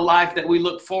eternal life that we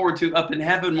look forward to up in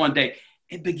heaven one day,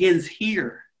 it begins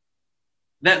here.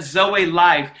 That Zoe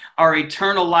life, our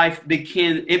eternal life,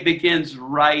 begins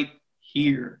right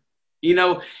here.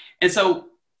 And so,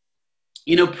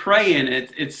 praying,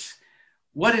 it's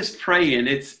what is praying?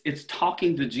 It's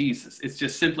talking to Jesus. It's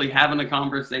just simply having a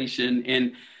conversation.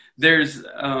 And there's,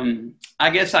 I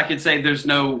guess I could say there's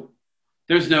no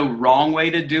wrong way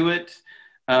to do it.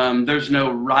 There's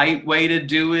no right way to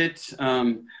do it.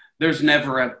 There's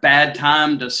never a bad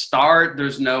time to start.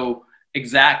 There's no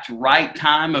exact right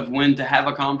time of when to have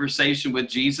a conversation with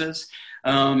Jesus.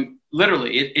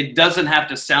 Literally, it doesn't have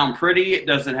to sound pretty. It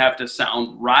doesn't have to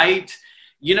sound right.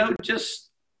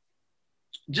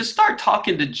 Just start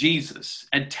talking to Jesus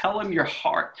and tell him your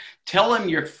heart. Tell him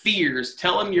your fears.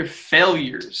 Tell him your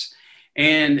failures.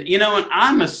 And, and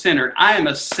I'm a sinner. I am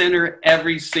a sinner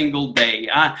every single day.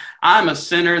 I'm a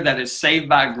sinner that is saved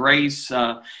by grace.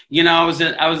 I was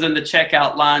in the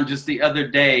checkout line just the other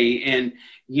day, and,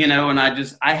 and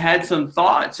I had some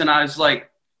thoughts, and I was like,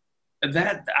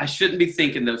 that I shouldn't be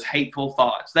thinking those hateful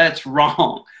thoughts. That's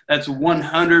wrong. That's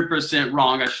 100%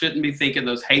 wrong. I shouldn't be thinking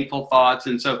those hateful thoughts.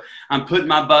 And so I'm putting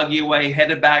my buggy away,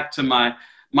 headed back to my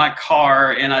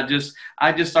car, and I just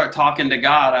start talking to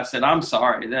God. I said, I'm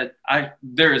sorry that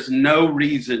there is no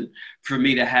reason for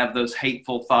me to have those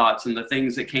hateful thoughts and the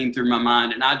things that came through my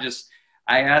mind. And I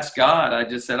asked God, I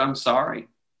just said, I'm sorry.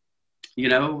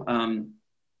 The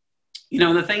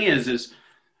thing is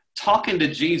talking to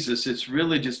Jesus, it's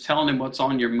really just telling him what's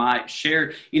on your mind.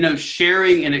 Sharing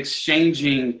and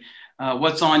exchanging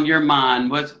what's on your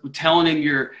mind, telling him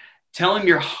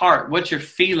your heart, what you're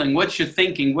feeling, what you're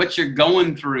thinking, what you're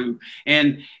going through.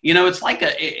 And, it's like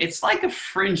a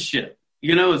friendship,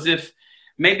 as if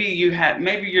maybe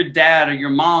your dad or your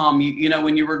mom,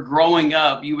 when you were growing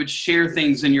up, you would share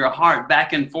things in your heart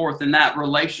back and forth in that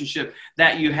relationship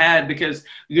that you had. Because,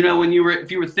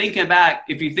 if you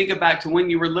think back to when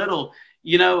you were little,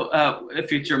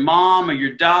 if it's your mom or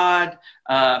your dad,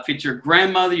 if it's your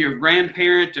grandmother, your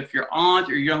grandparent, if your aunt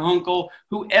or your uncle,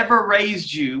 whoever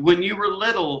raised you when you were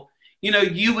little,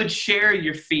 you would share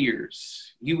your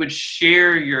fears. You would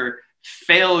share your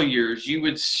failures. You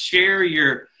would share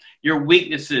your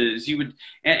weaknesses. You would,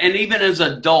 and even as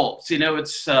adults,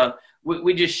 it's,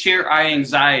 we just share our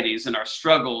anxieties and our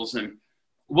struggles and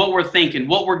what we're thinking,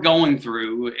 what we're going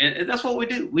through. And that's what we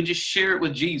do. We just share it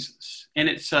with Jesus. And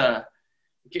it's,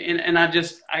 and I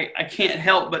can't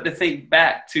help but to think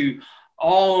back to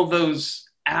all those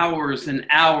hours and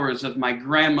hours of my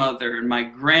grandmother and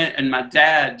my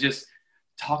dad just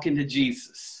talking to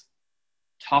Jesus,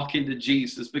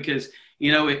 because,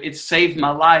 You know, it saved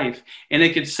my life, and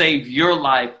it could save your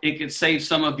life. It could save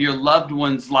some of your loved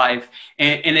one's life,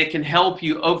 and it can help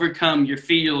you overcome your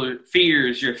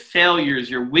fears, your failures,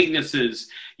 your weaknesses,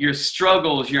 your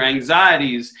struggles, your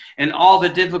anxieties, and all the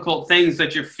difficult things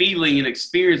that you're feeling and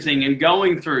experiencing and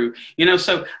going through. You know,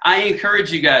 so I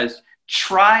encourage you guys,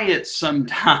 try it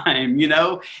sometime. You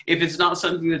know, if it's not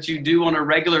something that you do on a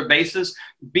regular basis,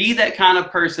 be that kind of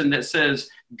person that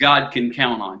says God can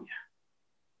count on you.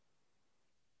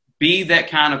 Be that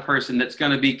kind of person that's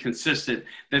going to be consistent,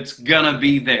 that's going to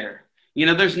be there. You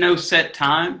know, there's no set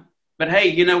time, but hey,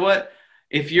 you know what?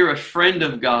 If you're a friend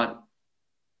of God,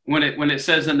 when it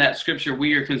says in that scripture,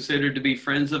 we are considered to be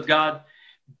friends of God,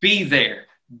 be there.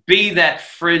 Be that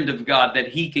friend of God that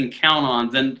he can count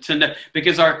on. Then to know,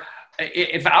 because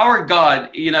if our God,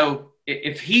 you know,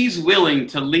 if he's willing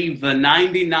to leave the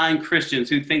 99 Christians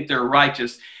who think they're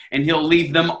righteous, and he'll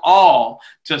leave them all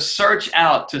to search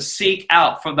out, to seek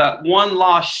out for that one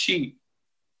lost sheep,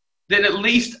 then at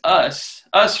least us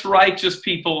righteous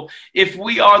people, if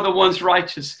we are the ones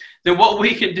righteous, then what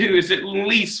we can do is at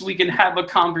least we can have a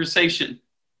conversation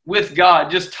with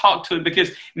God. Just talk to him,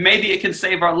 because maybe it can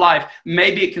save our life.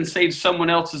 Maybe it can save someone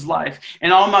else's life.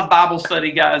 And all my Bible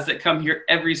study guys that come here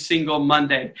every single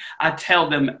Monday, I tell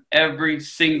them every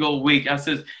single week, I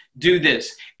says, do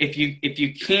this. If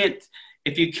you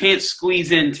can't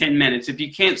squeeze in 10 minutes, if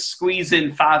you can't squeeze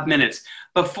in 5 minutes,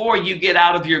 before you get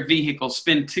out of your vehicle,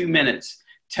 spend 2 minutes.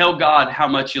 Tell God how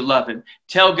much you love him.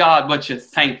 Tell God what you're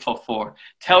thankful for.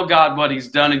 Tell God what he's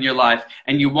done in your life,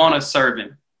 and you want to serve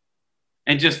him.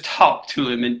 And just talk to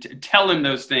him and tell him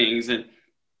those things. And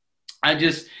I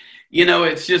just, you know,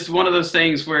 it's just one of those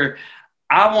things where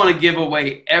I want to give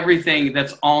away everything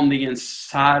that's on the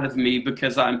inside of me,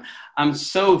 because I'm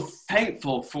so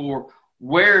thankful for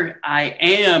where I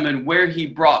am and where he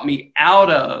brought me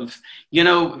out of. You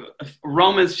know,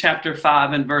 Romans chapter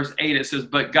 5 and verse 8, it says,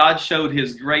 but God showed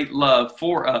his great love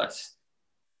for us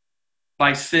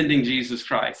by sending Jesus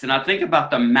Christ. And I think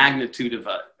about the magnitude of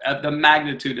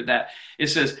that. It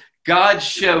says, God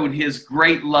showed his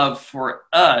great love for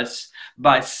us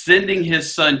by sending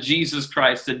his son, Jesus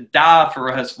Christ, to die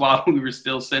for us while we were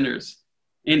still sinners.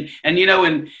 And you know,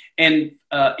 in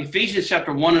Ephesians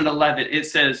chapter 1 and 11, it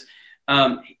says,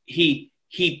 he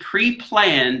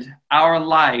pre-planned our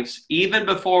lives even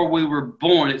before we were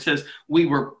born. It says we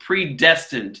were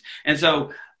predestined. And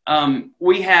so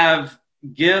we have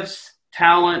gifts,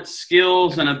 talents,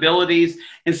 skills, and abilities.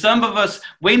 And some of us,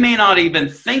 we may not even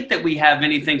think that we have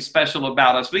anything special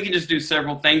about us. We can just do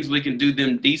several things. We can do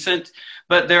them decent.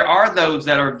 But there are those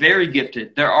that are very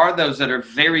gifted. There are those that are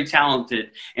very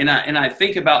talented. And I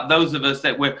think about those of us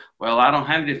that well, I don't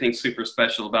have anything super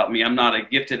special about me. I'm not a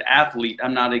gifted athlete.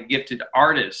 I'm not a gifted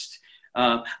artist.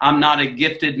 I'm not a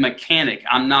gifted mechanic.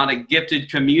 I'm not a gifted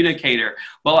communicator.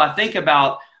 Well, I think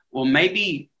about, well,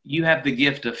 maybe you have the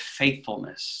gift of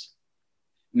faithfulness.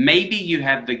 Maybe you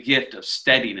have the gift of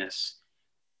steadiness.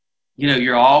 You know,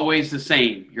 you're always the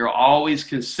same. You're always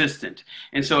consistent.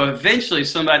 And so eventually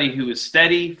somebody who is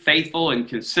steady, faithful, and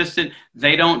consistent,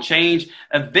 they don't change.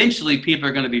 Eventually people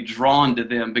are going to be drawn to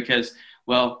them because,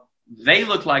 well, they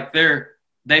look like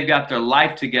they've got their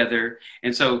life together.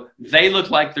 And so they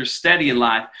look like they're steady in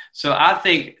life. So I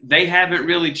think they haven't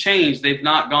really changed. They've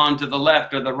not gone to the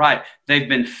left or the right. They've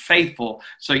been faithful.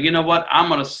 So you know what? I'm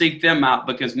going to seek them out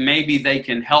because maybe they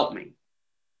can help me.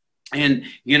 And,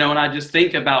 you know, and I just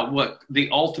think about what the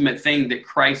ultimate thing that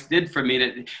Christ did for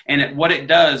me and what it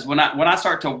does when I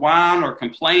start to whine or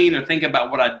complain or think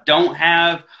about what I don't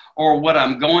have or what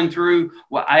I'm going through.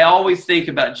 Well, I always think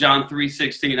about John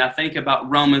 3:16. I think about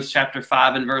Romans chapter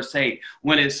 5 and verse 8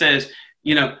 when it says,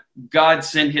 you know, God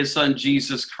sent his son,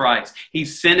 Jesus Christ. He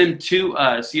sent him to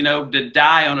us, you know, to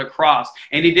die on a cross,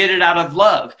 and he did it out of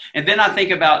love. And then I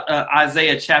think about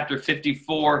Isaiah chapter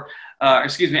 54,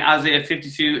 Isaiah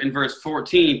 52 and verse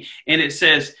 14. And it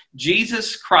says,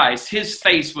 Jesus Christ, his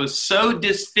face was so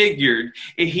disfigured,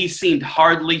 he seemed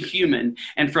hardly human.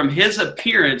 And from his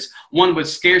appearance, one would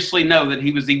scarcely know that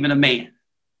he was even a man.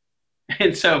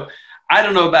 And so I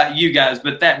don't know about you guys,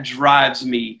 but that drives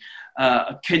me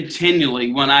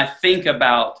continually when I think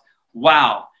about,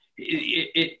 wow,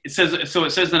 it says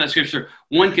in that scripture,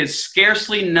 one could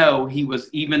scarcely know he was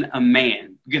even a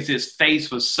man because his face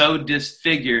was so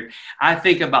disfigured. I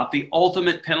think about the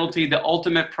ultimate penalty, the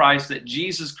ultimate price that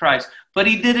Jesus Christ, but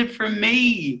he did it for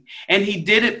me and he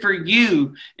did it for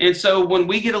you. And so when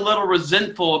we get a little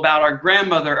resentful about our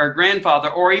grandmother or grandfather,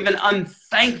 or even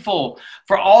unthankful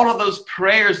for all of those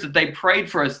prayers that they prayed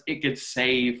for us, it could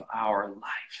save our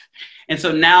life. And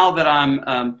so now that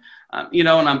I'm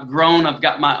and I'm grown. I've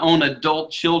got my own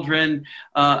adult children.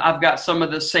 I've got some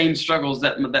of the same struggles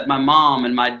that my mom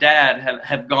and my dad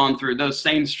have gone through, those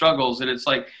same struggles. And it's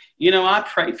like, I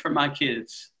pray for my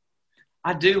kids.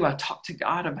 I do. I talk to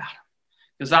God about them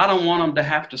because I don't want them to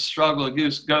have to struggle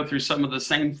and go through some of the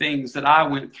same things that I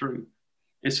went through.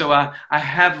 And so I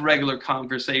have regular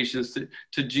conversations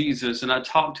to Jesus, and I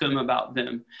talk to him about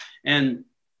them. And,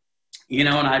 and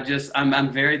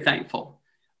I'm very thankful.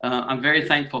 I'm very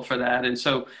thankful for that. And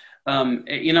so,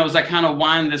 as I kind of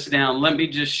wind this down, let me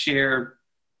just share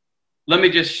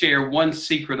one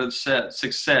secret of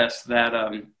success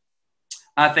that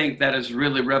I think that has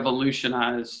really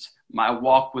revolutionized my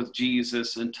walk with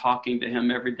Jesus and talking to him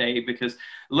every day. Because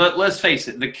let's face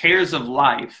it, the cares of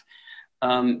life,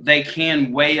 they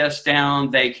can weigh us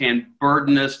down. They can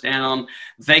burden us down.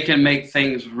 They can make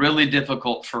things really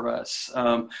difficult for us.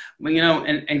 And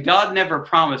God never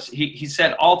promised. He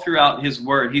said all throughout his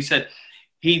word, he said,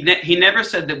 he never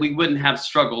said that we wouldn't have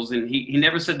struggles, and he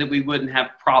never said that we wouldn't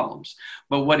have problems.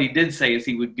 But what he did say is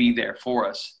he would be there for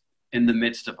us in the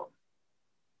midst of them.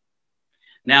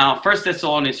 Now, 1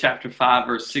 Thessalonians chapter 5,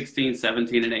 verse 16,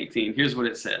 17, and 18. Here's what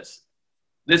it says.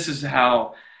 This is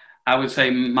how I would say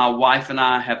my wife and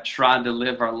I have tried to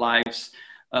live our lives,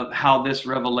 of how this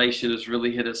revelation has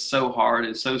really hit us so hard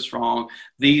and so strong.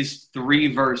 These 3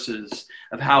 verses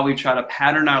of how we try to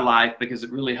pattern our life, because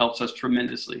it really helps us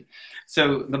tremendously.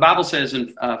 So the Bible says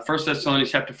in 1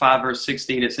 Thessalonians chapter 5, verse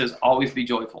 16, it says, always be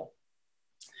joyful.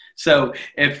 So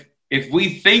if we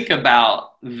think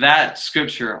about that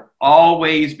scripture,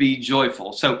 always be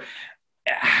joyful. So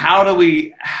how do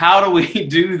we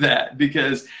do that?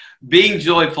 Because being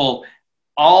joyful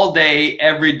all day,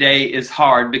 every day is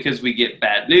hard, because we get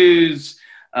bad news.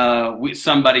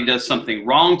 Somebody does something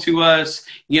wrong to us.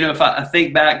 If I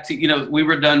think back to, we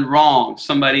were done wrong.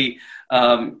 Somebody,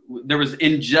 there was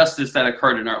injustice that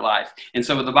occurred in our life. And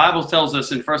so the Bible tells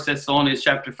us in 1 Thessalonians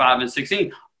chapter 5 and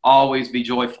 16, always be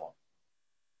joyful.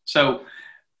 So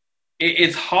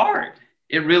it's hard.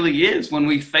 It really is when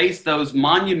we face those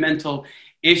monumental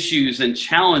issues and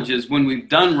challenges, when we've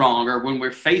done wrong, or when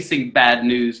we're facing bad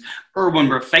news, or when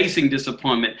we're facing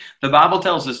disappointment. The Bible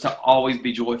tells us to always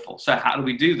be joyful. So how do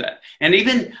we do that? And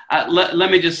even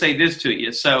let me just say this to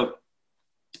you. So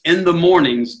in the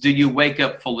mornings, do you wake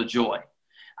up full of joy?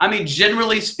 I mean,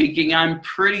 generally speaking, I'm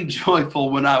pretty joyful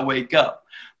when I wake up.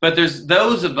 But there's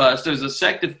a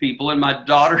sect of people, and my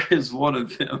daughter is one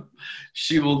of them.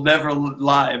 She will never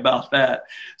lie about that.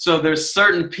 So there's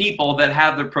certain people that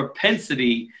have the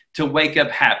propensity to wake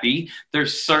up happy.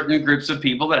 There's certain groups of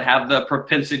people that have the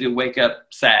propensity to wake up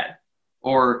sad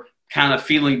or kind of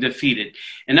feeling defeated.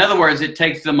 In other words, it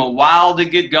takes them a while to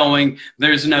get going.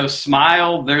 There's no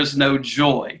smile. There's no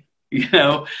joy,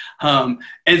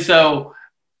 And so,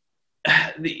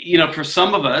 for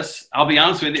some of us, I'll be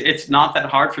honest with you, it's not that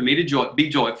hard for me to be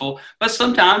joyful. But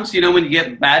sometimes, when you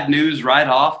get bad news right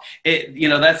off,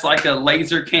 that's like a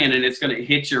laser cannon. It's going to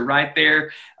hit you right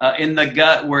there in the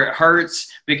gut where it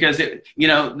hurts, because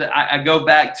I go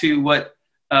back to what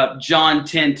John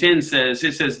 10:10 says.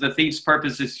 It says the thief's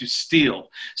purpose is to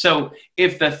steal. So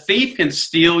if the thief can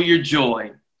steal your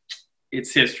joy,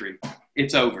 it's history.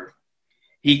 It's over.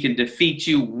 He can defeat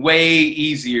you way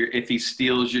easier if he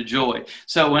steals your joy.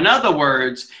 So in other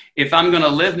words, if I'm going to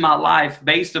live my life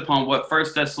based upon what 1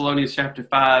 Thessalonians chapter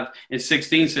 5 and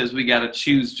 16 says, we got to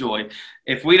choose joy.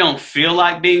 If we don't feel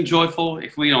like being joyful,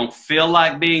 if we don't feel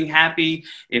like being happy,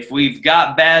 if we've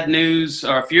got bad news,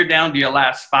 or if you're down to your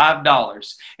last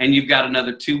 $5 and you've got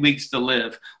another 2 weeks to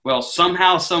live, well,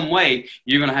 somehow, some way,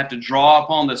 you're going to have to draw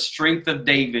upon the strength of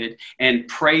David and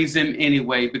praise him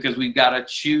anyway, because we've got to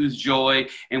choose joy,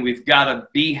 and we've got to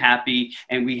be happy,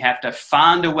 and we have to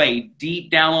find a way deep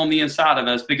down on the inside of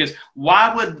us. Because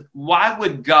why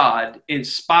would God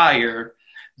inspire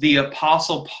the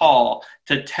Apostle Paul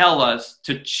to tell us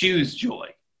to choose joy?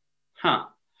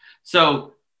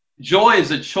 So joy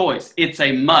is a choice. It's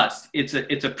a must. It's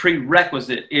a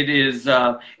prerequisite.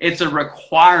 It's a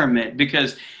requirement,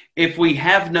 because if we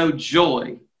have no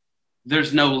joy,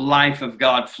 there's no life of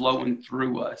God flowing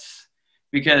through us.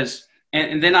 Because,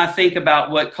 and then I think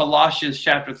about what Colossians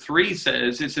chapter 3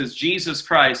 says. It says, Jesus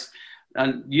Christ,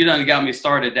 you done got me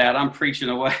started, Dad. I'm preaching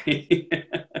away.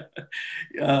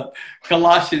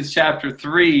 Colossians chapter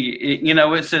 3,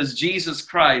 it says Jesus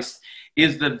Christ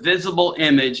is the visible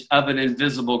image of an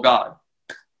invisible God.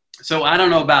 So I don't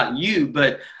know about you,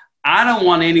 but I don't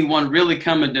want anyone really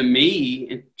coming to me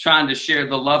and trying to share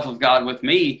the love of God with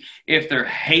me if they're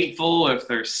hateful, if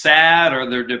they're sad, or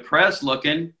they're depressed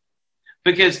looking,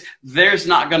 because there's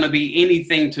not going to be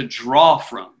anything to draw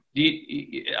from.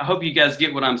 I hope you guys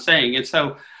get what I'm saying. And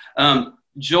so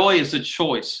Joy is a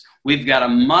choice. We've got to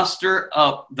muster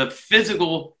up the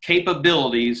physical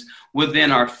capabilities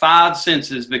within our five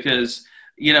senses because,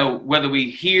 whether we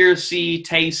hear, see,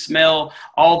 taste, smell,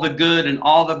 all the good and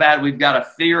all the bad, we've got to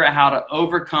figure out how to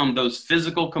overcome those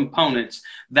physical components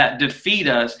that defeat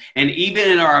us. And even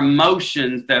in our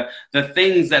emotions, the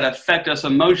things that affect us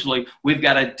emotionally, we've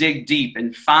got to dig deep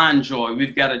and find joy.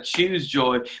 We've got to choose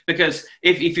joy because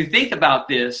if you think about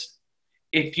this,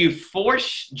 if you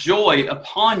force joy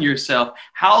upon yourself,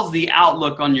 how's the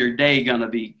outlook on your day going to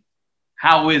be?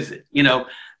 How is it?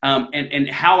 And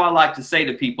how I like to say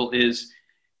to people is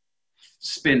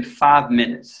spend 5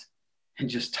 minutes and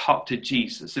just talk to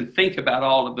Jesus and think about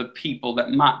all of the people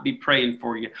that might be praying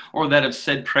for you or that have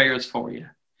said prayers for you.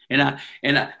 And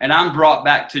I'm brought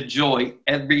back to joy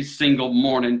every single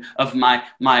morning of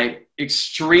my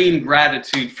extreme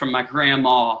gratitude from my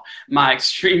grandma, my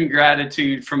extreme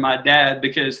gratitude from my dad,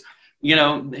 because,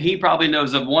 he probably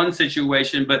knows of one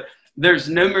situation, but there's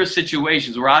numerous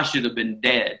situations where I should have been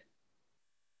dead.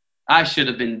 I should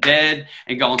have been dead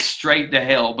and gone straight to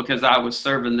hell because I was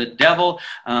serving the devil.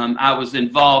 I was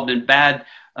involved in bad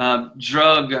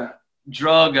drug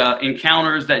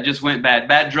encounters that just went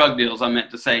bad drug deals, I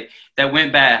meant to say, that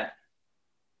went bad.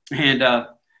 And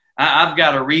I've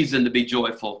got a reason to be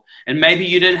joyful. And maybe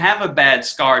you didn't have a bad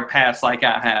scarred past like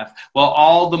I have. Well,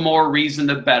 all the more reason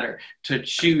the better to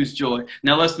choose joy.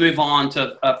 Now let's move on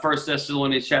to 1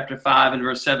 Thessalonians chapter 5 and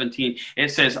verse 17. It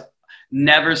says,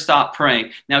 never stop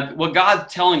praying. Now, what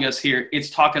God's telling us here, it's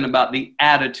talking about the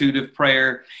attitude of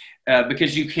prayer.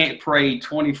 Because you can't pray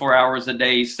 24 hours a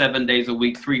day, 7 days a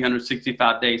week,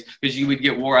 365 days, because you would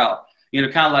get wore out.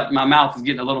 Kind of like my mouth is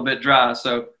getting a little bit dry,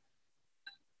 so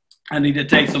I need to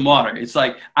take some water. It's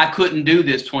like I couldn't do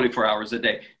this 24 hours a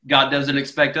day. God doesn't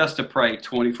expect us to pray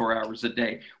 24 hours a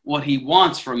day. What he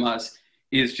wants from us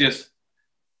is just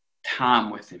time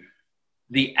with him,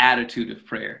 the attitude of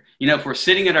prayer. If we're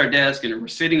sitting at our desk and we're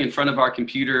sitting in front of our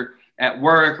computer at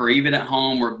work or even at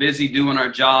home, we're busy doing our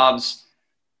jobs.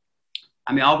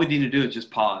 All we need to do is just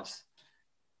pause.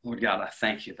 Lord God, I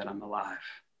thank you that I'm alive.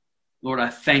 Lord, I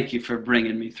thank you for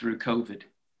bringing me through COVID.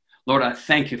 Lord, I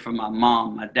thank you for my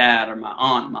mom, my dad, or my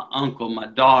aunt, my uncle, my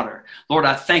daughter. Lord,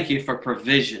 I thank you for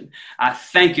provision. I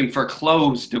thank him for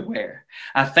clothes to wear.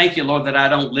 I thank you, Lord, that I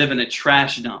don't live in a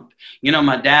trash dump.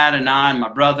 My dad and I and my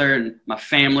brother and my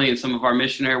family and some of our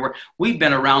missionary work, we've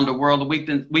been around the world.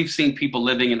 We've seen people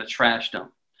living in a trash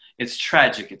dump. It's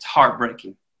tragic. It's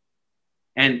heartbreaking.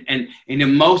 And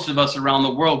most of us around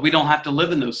the world, we don't have to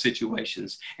live in those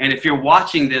situations. And if you're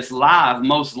watching this live,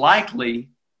 most likely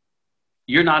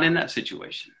you're not in that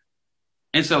situation.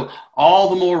 And so all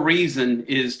the more reason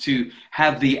is to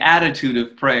have the attitude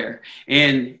of prayer.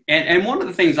 And one of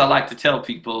the things I like to tell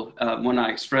people when I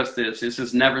express this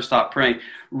is never stop praying.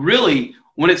 Really,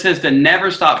 when it says to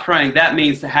never stop praying, that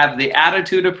means to have the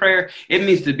attitude of prayer. It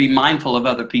means to be mindful of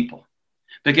other people.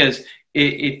 Because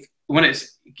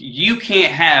you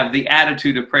can't have the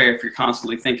attitude of prayer if you're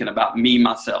constantly thinking about me,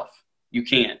 myself. You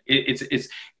can't.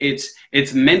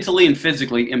 It's mentally and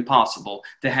physically impossible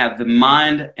to have the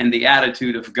mind and the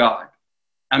attitude of God.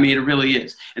 It really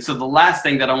is. And so the last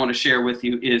thing that I want to share with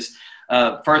you is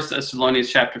 1 Thessalonians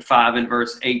chapter 5 and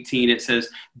verse 18. It says,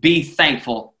 be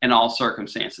thankful in all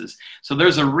circumstances. So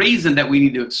there's a reason that we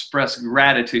need to express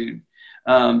gratitude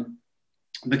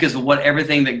because of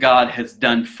everything that God has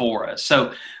done for us.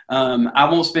 So I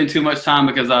won't spend too much time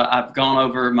because I've gone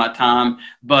over my time,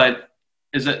 but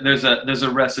there's a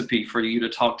recipe for you to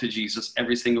talk to Jesus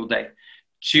every single day.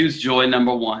 Choose joy,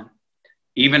 number one,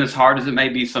 even as hard as it may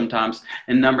be sometimes.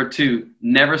 And number two,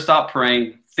 never stop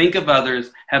praying. Think of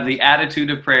others, have the attitude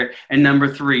of prayer. And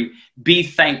number three, be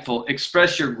thankful.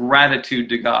 Express your gratitude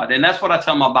to God. And that's what I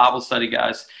tell my Bible study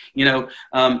guys.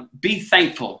 Be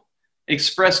thankful.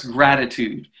 Express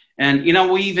gratitude. And,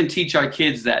 we even teach our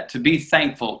kids that, to be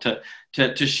thankful,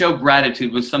 to show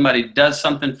gratitude when somebody does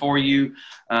something for you,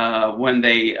 when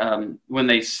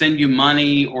they send you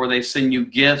money or they send you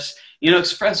gifts.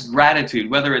 Express gratitude,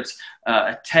 whether it's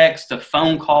a text, a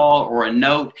phone call, or a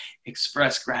note.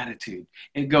 Express gratitude.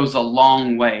 It goes a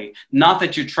long way. Not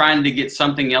that you're trying to get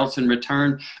something else in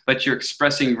return, but you're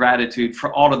expressing gratitude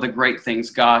for all of the great things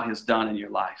God has done in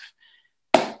your life.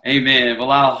 Amen.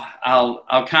 Well,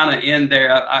 I'll kind of end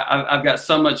there. I've got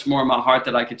so much more in my heart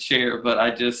that I could share, but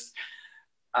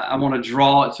I want to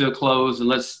draw it to a close, and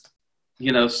let's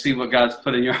see what God's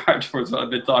put in your heart towards what I've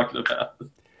been talking about.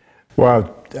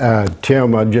 Well,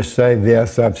 Tim, I'll just say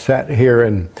this. I've sat here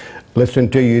and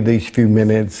listened to you these few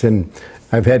minutes, and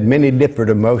I've had many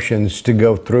different emotions to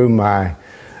go through my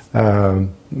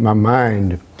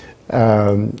mind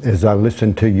as I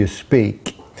listen to you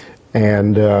speak.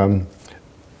 And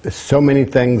so many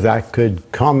things I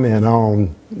could comment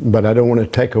on, but I don't want to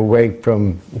take away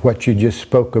from what you just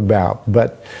spoke about.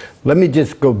 But let me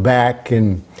just go back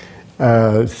and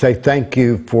say thank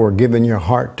you for giving your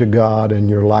heart to God and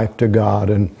your life to God.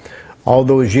 And all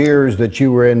those years that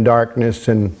you were in darkness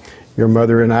and your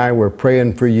mother and I were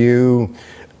praying for you.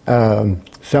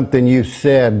 Something you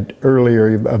said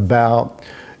earlier about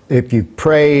if you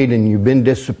prayed and you've been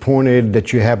disappointed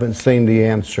that you haven't seen the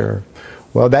answer.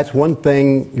 Well, that's one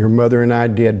thing your mother and I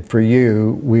did for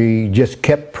you. We just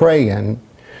kept praying.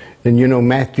 And you know,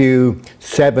 Matthew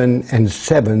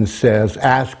 7:7 says,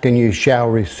 ask and you shall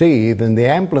receive. And the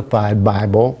Amplified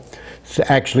Bible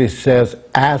actually says,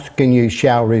 ask and you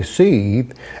shall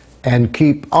receive. And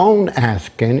keep on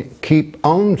asking, keep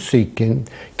on seeking,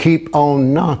 keep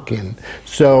on knocking.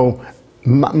 So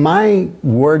my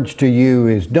words to you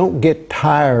is don't get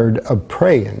tired of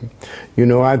praying. You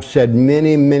know, I've said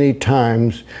many, many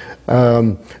times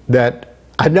that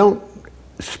I don't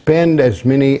spend as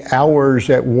many hours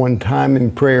at one time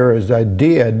in prayer as I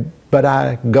did, but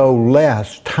I go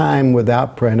less time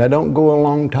without praying. I don't go a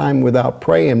long time without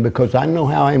praying because I know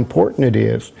how important it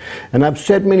is. And I've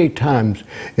said many times,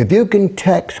 if you can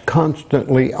text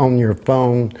constantly on your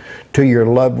phone to your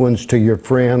loved ones, to your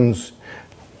friends,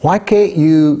 why can't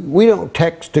we don't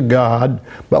text to God,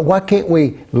 but why can't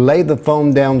we lay the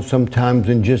phone down sometimes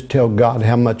and just tell God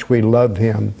how much we love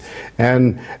Him?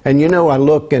 And you know, I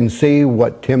look and see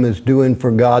what Tim is doing for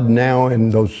God now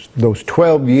in those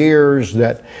 12 years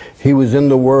that he was in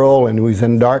the world and he was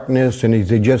in darkness, and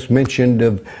he just mentioned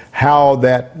of how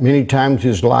that many times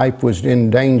his life was in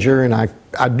danger, and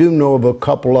I do know of a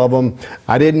couple of them.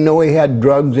 I didn't know he had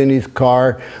drugs in his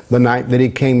car the night that he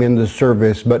came in the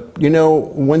service. But you know,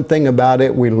 one thing about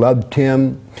it, we loved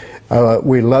him.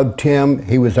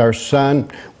 He was our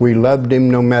son. We loved him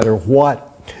no matter what.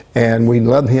 And we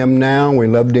love him now. We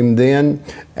loved him then.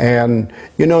 And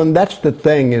you know, and that's the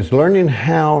thing, is learning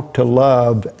how to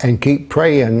love and keep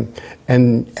praying.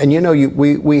 And you know,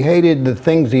 we hated the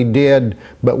things he did,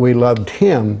 but we loved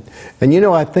him. And you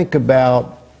know, I think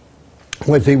about,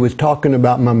 was he was talking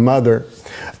about my mother,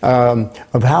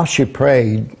 of how she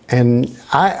prayed. And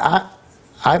I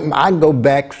go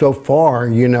back so far,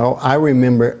 you know, I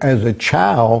remember as a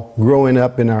child growing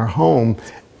up in our home,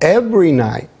 every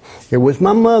night, it was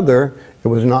my mother, it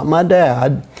was not my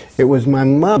dad, it was my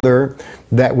mother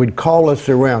that would call us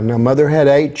around. Now, mother had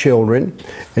 8 children,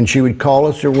 and she would call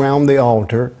us around the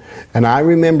altar. And I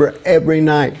remember every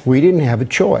night, we didn't have a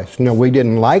choice. No, we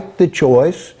didn't like the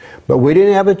choice, but we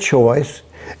didn't have a choice.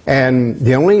 And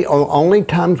the only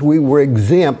times we were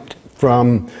exempt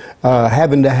from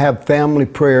having to have family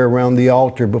prayer around the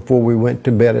altar before we went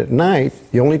to bed at night,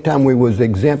 the only time we was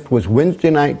exempt was Wednesday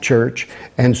night church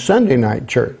and Sunday night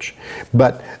church.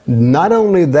 But not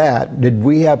only that did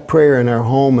we have prayer in our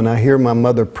home, and I hear my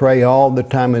mother pray all the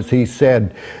time, as he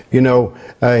said, you know,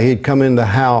 he'd come in the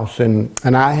house, and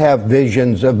I have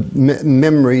visions of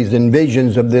memories and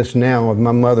visions of this now, of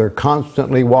my mother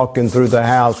constantly walking through the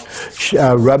house,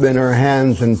 rubbing her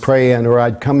hands and praying. Or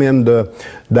I'd come in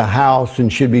the house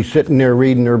and she'd be sitting there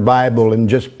reading her Bible and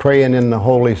just praying in the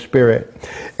Holy Spirit.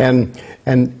 And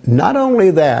not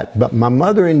only that, but my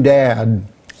mother and dad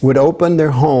would open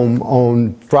their home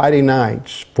on Friday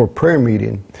nights for prayer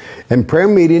meeting. And prayer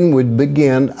meeting would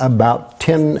begin about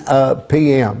 10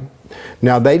 p.m.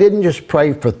 Now, they didn't just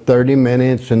pray for 30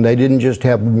 minutes, and they didn't just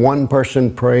have one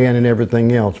person praying and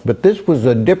everything else. But this was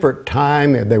a different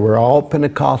time. They were all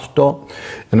Pentecostal,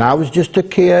 and I was just a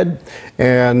kid.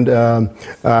 And I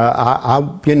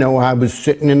was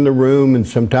sitting in the room, and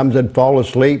sometimes I'd fall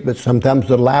asleep, but sometimes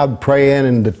the loud praying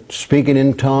and the speaking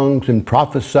in tongues and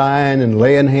prophesying and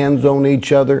laying hands on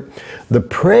each other. The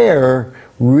prayer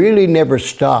really never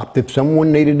stopped. If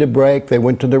someone needed a break, they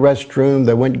went to the restroom,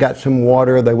 they went and got some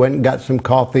water, they went and got some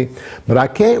coffee. But I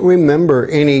can't remember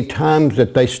any times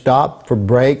that they stopped for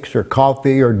breaks or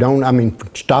coffee or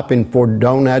stopping for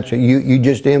donuts. You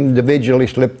just individually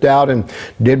slipped out and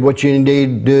did what you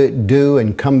needed to do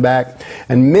and come back.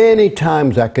 And many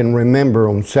times I can remember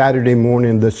on Saturday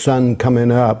morning the sun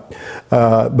coming up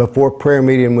before prayer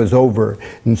meeting was over.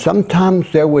 And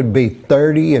sometimes there would be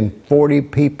 30 and 40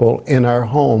 people in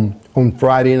our home on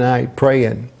Friday night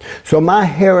praying. So my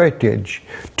heritage,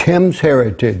 Tim's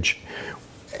heritage,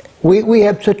 we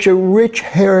have such a rich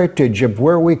heritage of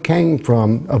where we came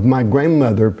from, of my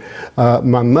grandmother,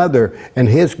 my mother and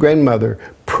his grandmother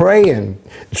praying.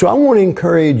 So I want to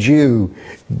encourage you,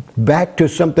 back to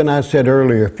something I said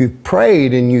earlier. If you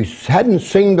prayed and you hadn't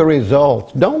seen the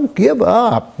results, don't give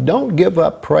up. Don't give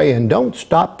up praying. Don't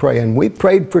stop praying. We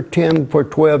prayed for Tim for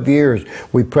 12 years.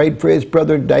 We prayed for his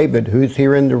brother David, who's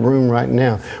here in the room right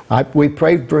now. We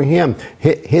prayed for him.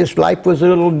 His life was a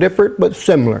little different, but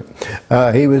similar.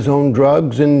 He was on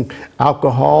drugs and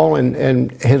alcohol,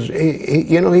 and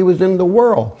he was in the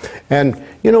world. And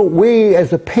we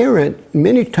as a parent,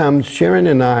 many times, Sharon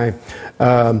and I,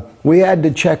 we had to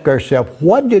check ourselves.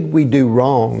 What did we do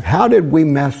wrong? How did we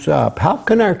mess up? How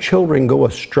can our children go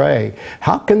astray?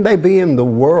 How can they be in the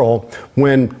world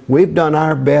when we've done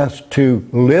our best to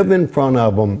live in front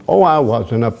of them? Oh, I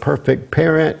wasn't a perfect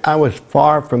parent. I was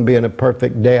far from being a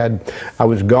perfect dad. I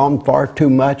was gone far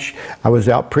too much. I was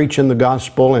out preaching the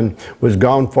gospel and was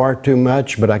gone far too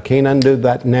much, but I can't undo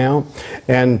that now.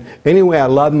 And anyway, I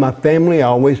love my family. I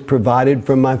always provided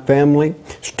for my family.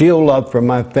 Still love for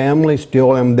my family.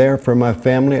 Still am there for my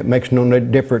family. It makes no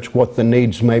difference what the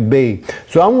needs may be.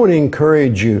 So I want to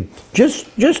encourage you,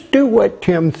 just do what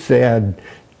Tim said.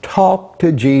 Talk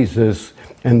to Jesus,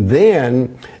 and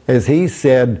then, as he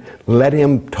said, let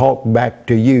him talk back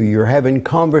to you. You're having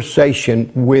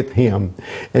conversation with him.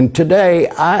 And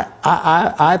today,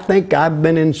 I think I've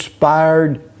been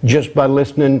inspired just by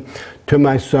listening to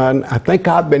my son. I think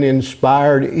I've been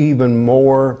inspired even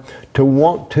more to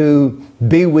want to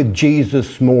be with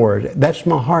Jesus more. That's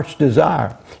my heart's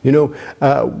desire.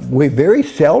 We very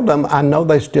seldom, I know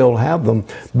they still have them,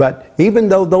 but even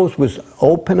though those was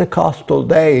old Pentecostal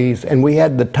days and we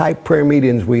had the type prayer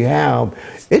meetings we have,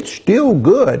 it's still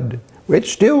good.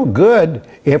 It's still good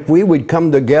if we would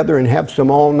come together and have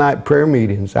some all-night prayer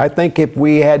meetings. I think if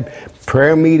we had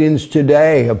prayer meetings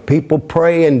today of people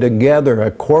praying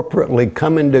together, corporately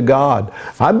coming to God,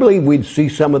 I believe we'd see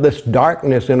some of this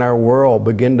darkness in our world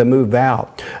begin to move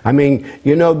out. I mean,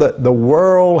 the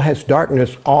world has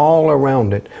darkness all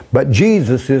around it, but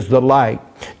Jesus is the light.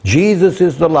 Jesus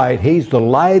is the light. He's the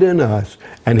light in us,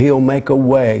 and He'll make a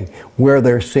way where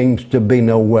there seems to be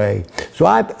no way. So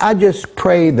I just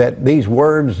pray that these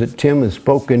words that Tim has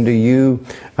spoken to you,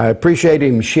 I appreciate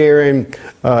him sharing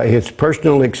his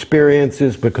personal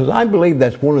experiences, because I believe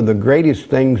that's one of the greatest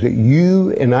things that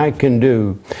you and I can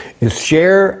do, is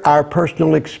share our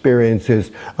personal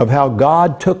experiences of how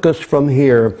God took us from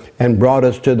here and brought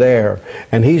us to there.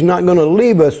 And He's not going to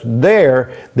leave us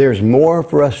there. There's more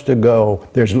for us to go.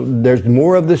 There's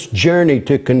more of this journey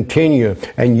to continue.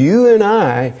 And you and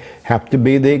I have to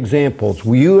be the examples.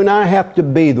 You and I have to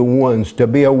be the ones to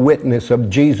be a witness of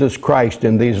Jesus Christ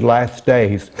in these last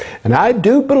days. And I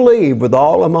do believe with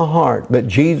all of my heart that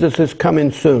Jesus is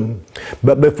coming soon.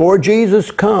 But before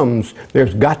Jesus comes,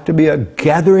 there's got to be a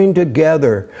gathering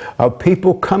together of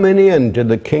people coming into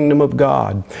the kingdom of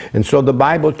God. And so the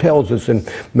Bible tells us in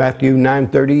Matthew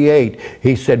 9:38,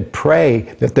 He said, pray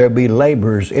that there be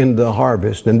laborers in the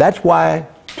harvest. And that's why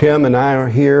Tim and I are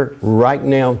here right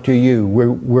now to you.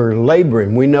 We're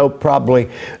laboring. We know probably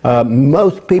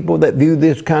most people that view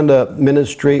this kind of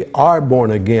ministry are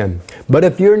born again. But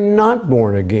if you're not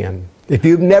born again, if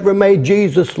you've never made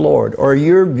Jesus Lord, or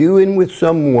you're viewing with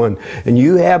someone and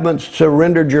you haven't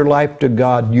surrendered your life to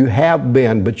God, you have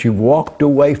been, but you've walked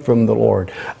away from the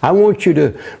Lord, I want you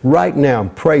to right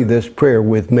now pray this prayer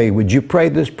with me. Would you pray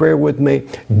this prayer with me?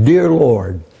 Dear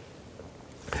Lord,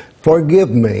 forgive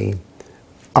me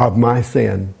of my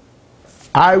sin.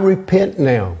 I repent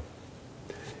now.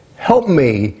 Help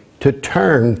me to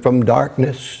turn from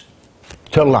darkness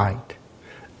to light.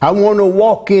 I want to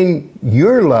walk in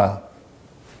your love,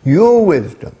 your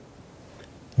wisdom,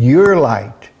 your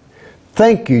light.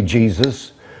 Thank you,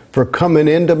 Jesus, for coming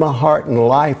into my heart and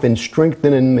life and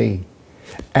strengthening me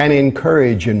and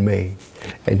encouraging me.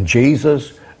 And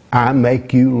Jesus, I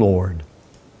make you Lord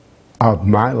of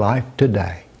my life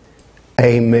today.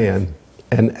 Amen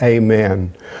and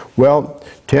amen. Well,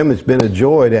 Tim, it's been a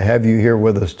joy to have you here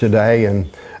with us today, and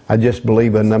I just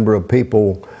believe a number of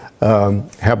people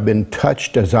have been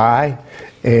touched as I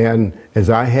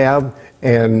have.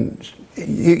 And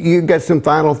you got some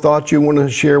final thoughts you want to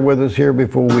share with us here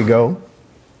before we go?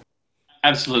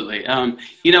 Absolutely.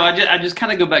 I just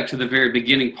kind of go back to the very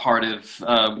beginning part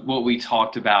of what we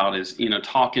talked about is,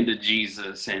 talking to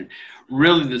Jesus, and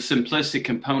really the simplistic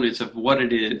components of what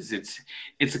it is.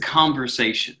 It's a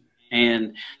conversation.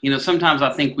 And, sometimes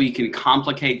I think we can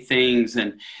complicate things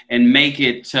and make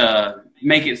it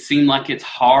seem like it's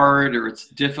hard or it's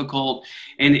difficult.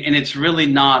 And it's really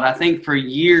not. I think for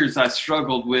years I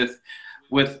struggled with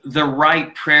the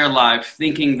right prayer life,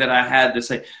 thinking that I had to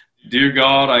say, Dear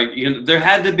God, there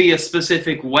had to be a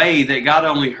specific way that God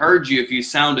only heard you if you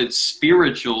sounded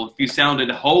spiritual, if you sounded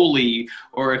holy,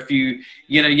 or if you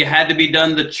had to be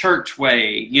done the church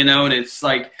way, and it's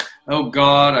like, oh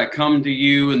God, I come to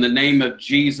you in the name of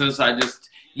Jesus.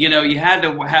 You had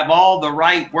to have all the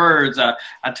right words. I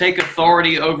take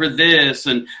authority over this,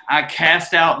 and I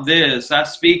cast out this. I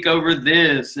speak over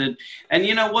this. And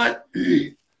you know what?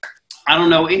 I don't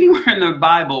know anywhere in the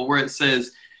Bible where it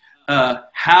says,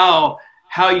 how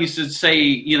you should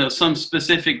say, some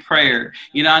specific prayer.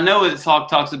 I know it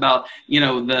talks about,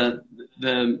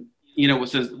 what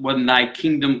says, when thy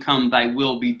kingdom come, thy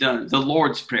will be done, the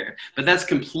Lord's Prayer. But that's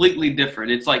completely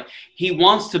different. It's like he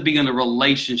wants to be in a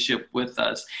relationship with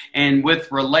us. And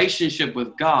with relationship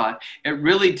with God, it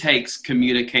really takes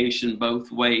communication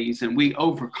both ways. And we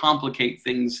overcomplicate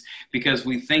things because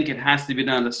we think it has to be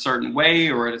done a certain way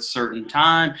or at a certain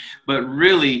time. But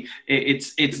really,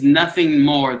 it's nothing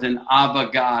more than Abba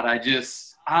God.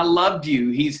 I loved you.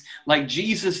 He's like,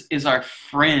 Jesus is our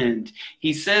friend.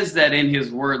 He says that in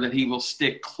his word, that he will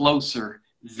stick closer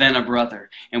than a brother,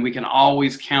 and we can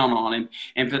always count on him.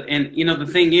 And the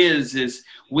thing is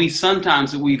we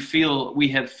sometimes we feel we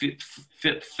have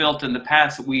felt in the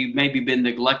past that we've maybe been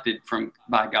neglected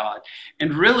by God.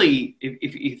 And really,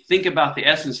 if you think about the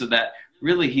essence of that,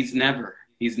 really, he's never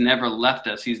left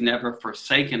us. He's never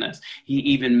forsaken us. He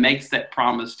even makes that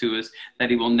promise to us that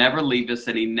he will never leave us,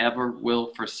 that he never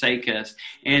will forsake us.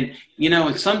 And,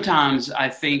 sometimes I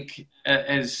think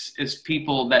as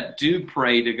people that do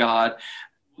pray to God,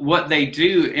 what they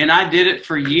do, and I did it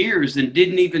for years and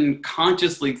didn't even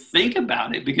consciously think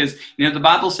about it, because the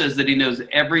Bible says that he knows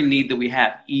every need that we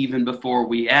have even before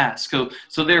we ask.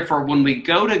 So therefore, when we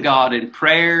go to God in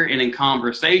prayer and in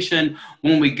conversation,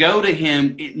 when we go to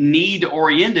him, it need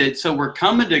oriented, so we're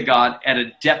coming to God at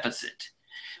a deficit.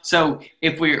 So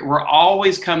if we're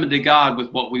always coming to God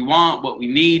with what we want, what we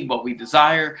need, what we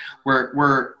desire,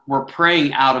 we're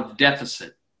praying out of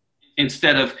deficit.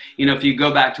 Instead of, if you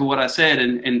go back to what I said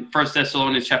in 1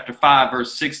 Thessalonians chapter 5,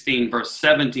 verse 16, verse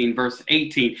 17, verse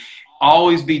 18,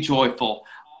 always be joyful,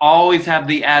 always have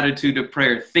the attitude of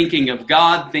prayer, thinking of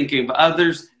God, thinking of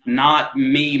others, not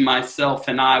me, myself,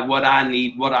 and I, what I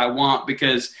need, what I want.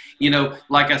 Because,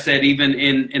 like I said, even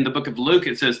in the book of Luke,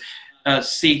 it says,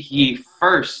 seek ye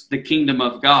first the kingdom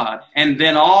of God, and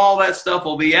then all that stuff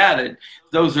will be added.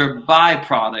 Those are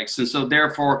byproducts. And so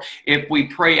therefore, if we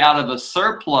pray out of a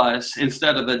surplus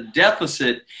instead of a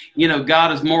deficit,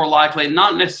 God is more likely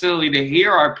not necessarily to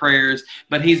hear our prayers,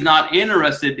 but he's not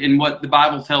interested in what the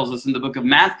Bible tells us in the book of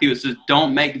Matthew. It says,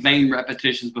 don't make vain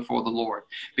repetitions before the Lord.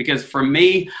 Because for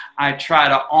me, I try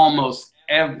to almost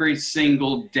every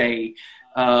single day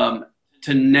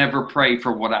to never pray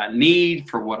for what I need,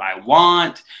 for what I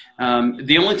want.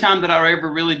 The only time that I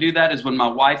ever really do that is when my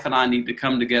wife and I need to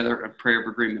come together in prayer of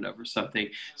agreement over something.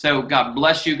 So God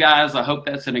bless you guys. I hope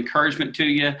that's an encouragement to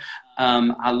you.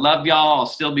 I love y'all. I'll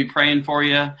still be praying for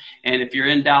you. And if you're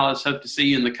in Dallas, hope to see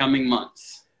you in the coming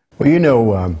months.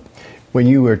 Well, when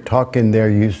you were talking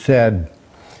there, you said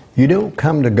you don't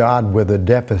come to God with a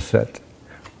deficit.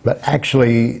 But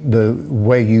actually, the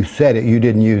way you said it, you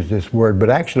didn't use this word, but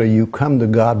actually you come to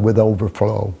God with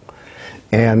overflow.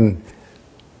 And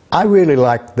I really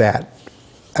like that.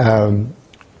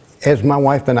 As my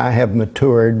wife and I have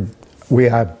matured,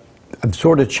 I've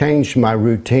sort of changed my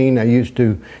routine. I used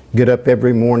to get up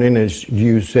every morning, as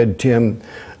you said, Tim,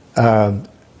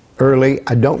 early.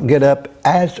 I don't get up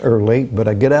as early, but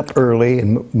I get up early,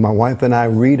 and my wife and I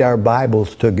read our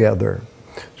Bibles together.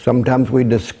 Sometimes we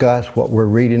discuss what we're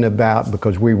reading about,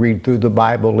 because we read through the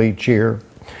Bible each year.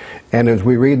 And as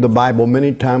we read the Bible,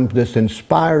 many times this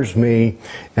inspires me.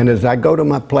 And as I go to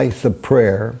my place of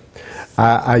prayer,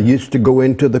 I used to go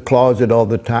into the closet all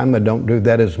the time. I don't do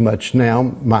that as much now.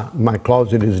 My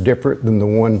closet is different than the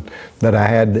one that I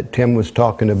had that Tim was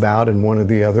talking about and one of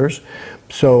the others.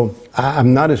 So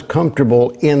I'm not as comfortable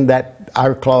in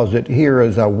our closet here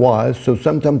as I was. So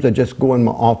sometimes I just go in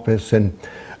my office and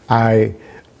I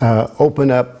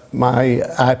open up my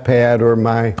iPad or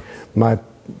my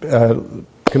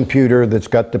computer that's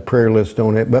got the prayer list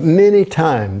on it. But many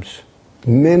times,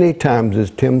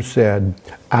 as Tim said,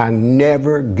 I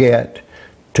never get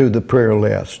to the prayer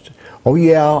list. Oh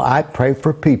yeah, I pray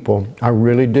for people, I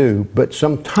really do. But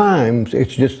sometimes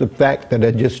it's just the fact that I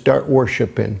just start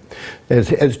worshiping.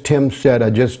 as Tim said, I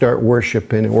just start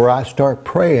worshiping, or I start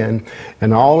praying,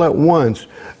 and all at once,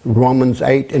 Romans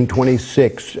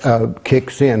 8:26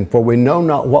 kicks in. For we know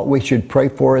not what we should pray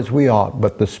for as we ought,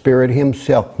 but the Spirit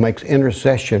Himself makes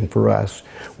intercession for us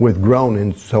with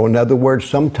groanings. So in other words,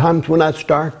 sometimes when I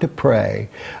start to pray,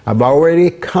 I've already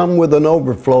come with an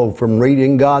overflow from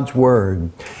reading God's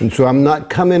Word. And so I'm not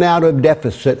coming out of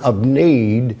deficit of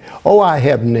need. Oh, I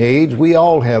have needs. We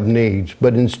all have needs.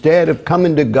 But instead of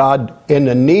coming to God in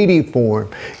a needy form,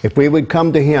 if we would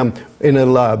come to Him in a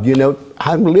love. You know,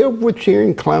 I've lived with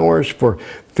Sharon Clowers for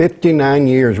 59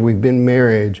 years. We've been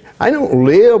married. I don't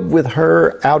live with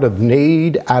her out of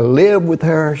need. I live with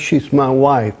her. She's my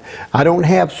wife. I don't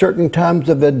have certain times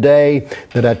of the day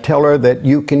that I tell her that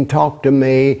you can talk to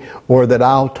me or that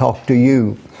I'll talk to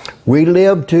you. We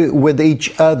live with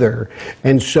each other,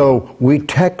 and so we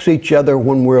text each other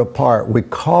when we're apart. We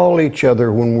call each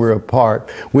other when we're apart.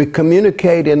 We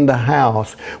communicate in the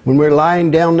house. When we're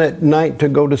lying down at night to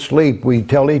go to sleep, we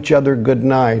tell each other good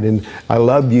night and I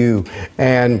love you.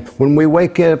 And when we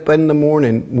wake up in the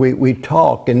morning, we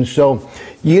talk. And so,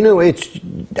 you know,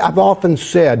 I've often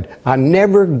said, I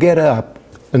never get up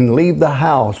and leave the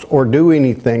house or do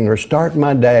anything or start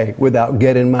my day without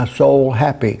getting my soul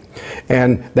happy.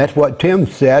 And that's what Tim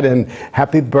said. And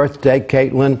happy birthday,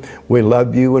 Caitlin. We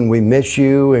love you and we miss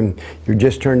you, and you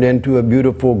just turned into a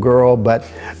beautiful girl. But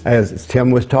as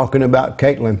Tim was talking about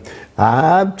Caitlin,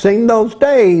 I've seen those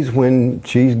days when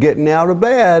she's getting out of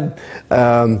bed.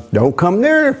 Don't come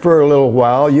near her for a little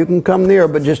while. You can come near her,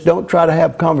 but just don't try to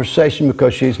have conversation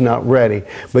because she's not ready.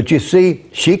 But you see,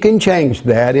 she can change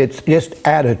that. It's just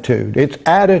attitude. It's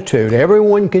attitude.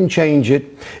 Everyone can change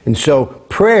it. And so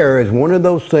prayer is one of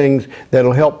those things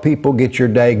that'll help people get your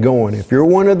day going. If you're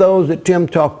one of those that Tim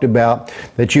talked about,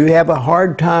 that you have a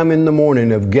hard time in the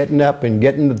morning of getting up and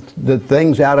getting the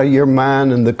things out of your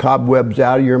mind and the cobwebs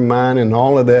out of your mind and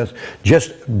all of this,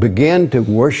 just begin to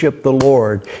worship the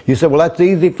Lord. You say, well, that's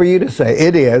easy for you to say.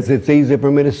 It is. It's easy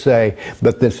for me to say,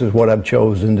 but this is what I've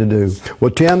chosen to do.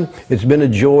 Well, Tim, it's been a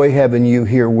joy having you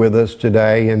here with us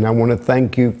today, and I want to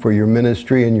thank you for your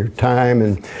ministry and your time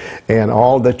and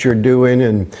all that you're doing.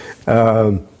 And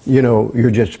you know,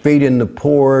 you're just feeding the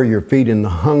poor, you're feeding the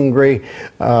hungry.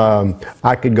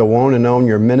 I could go on and on.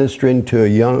 You're ministering to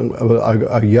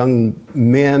a young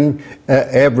men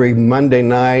every Monday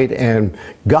night, and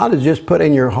God has just put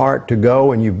in your heart to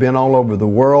go, and you've been all over the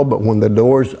world, but when the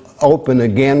doors open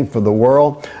again for the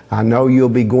world, I know you'll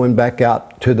be going back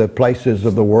out to the places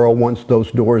of the world once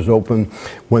those doors open,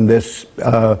 when this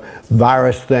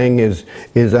virus thing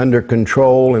is under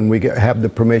control and we have the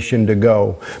permission to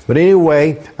go. But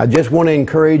anyway, I just want to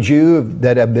encourage you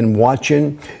that have been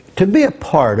watching to be a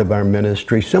part of our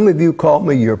ministry. Some of you call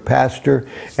me your pastor,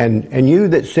 and you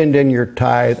that send in your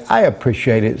tithe, I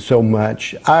appreciate it so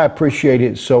much. I appreciate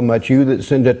it so much. You that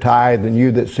send a tithe and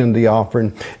you that send the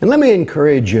offering. And let me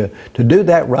encourage you to do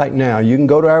that right now. You can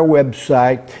go to our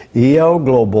website,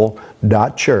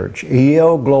 elglobal.church,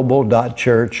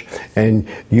 elglobal.church, and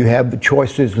you have the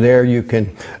choices there. You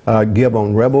can give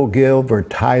on Rebel Give or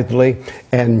Tithely,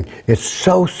 and it's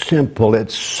so simple.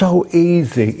 It's so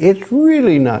easy. It's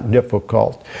really not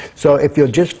difficult. So if you'll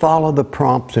just follow the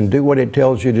prompts and do what it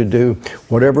tells you to do,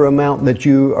 whatever amount that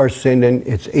you are sending,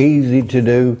 it's easy to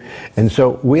do. And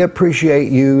so we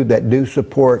appreciate you that do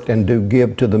support and do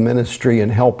give to the ministry and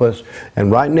help us.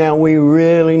 And right now we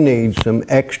really need some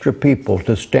extra people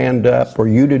to stand up, or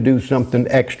you to do something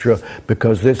extra,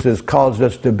 because this has caused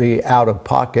us to be out of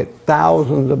pocket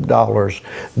thousands of dollars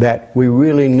that we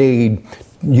really need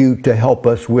you to help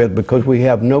us with, because we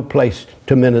have no place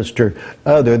to minister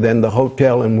other than the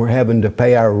hotel, and we're having to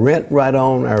pay our rent right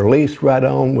on, our lease right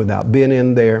on, without being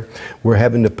in there. We're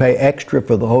having to pay extra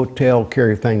for the hotel,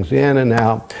 carry things in and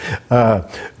out,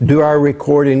 do our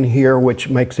recording here, which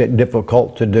makes it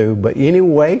difficult to do. But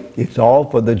anyway, it's all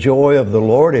for the joy of the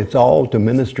Lord. It's all to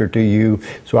minister to you.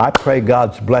 So I pray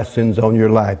God's blessings on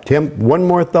your life. Tim, one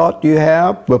more thought you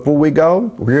have before we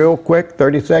go? Real quick,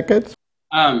 30 seconds.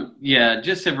 Yeah,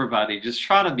 just everybody, just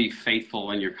try to be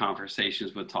faithful in your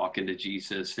conversations with talking to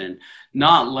Jesus, and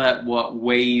not let what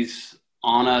weighs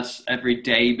on us every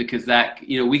day, because that,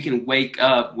 you know, we can wake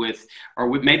up with,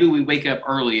 maybe we wake up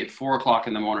early at 4 o'clock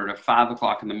in the morning or 5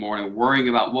 o'clock in the morning, worrying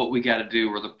about what we got to do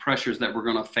or the pressures that we're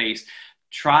going to face.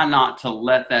 Try not to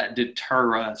let that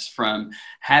deter us from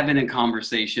having a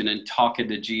conversation and talking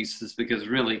to Jesus, because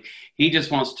really, he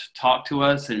just wants to talk to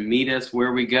us and meet us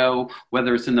where we go,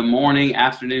 whether it's in the morning,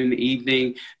 afternoon,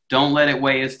 evening. Don't let it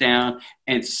weigh us down,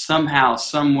 and somehow,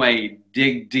 some way,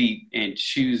 dig deep and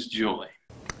choose joy.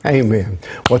 Amen.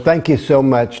 Well, thank you so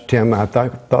much, Tim. I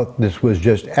thought this was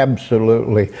just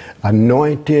absolutely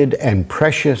anointed and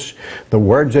precious, the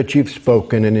words that you've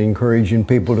spoken and encouraging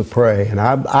people to pray. And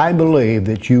I believe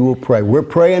that you will pray. We're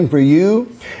praying for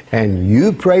you, and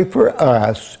you pray for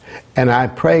us. And I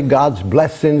pray God's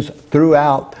blessings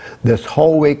throughout this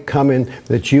whole week coming,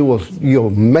 that you'll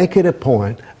make it a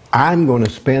point. I'm going to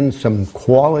spend some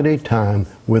quality time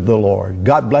with the Lord.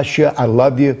 God bless you. I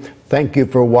love you. Thank you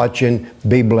for watching.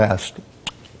 Be blessed.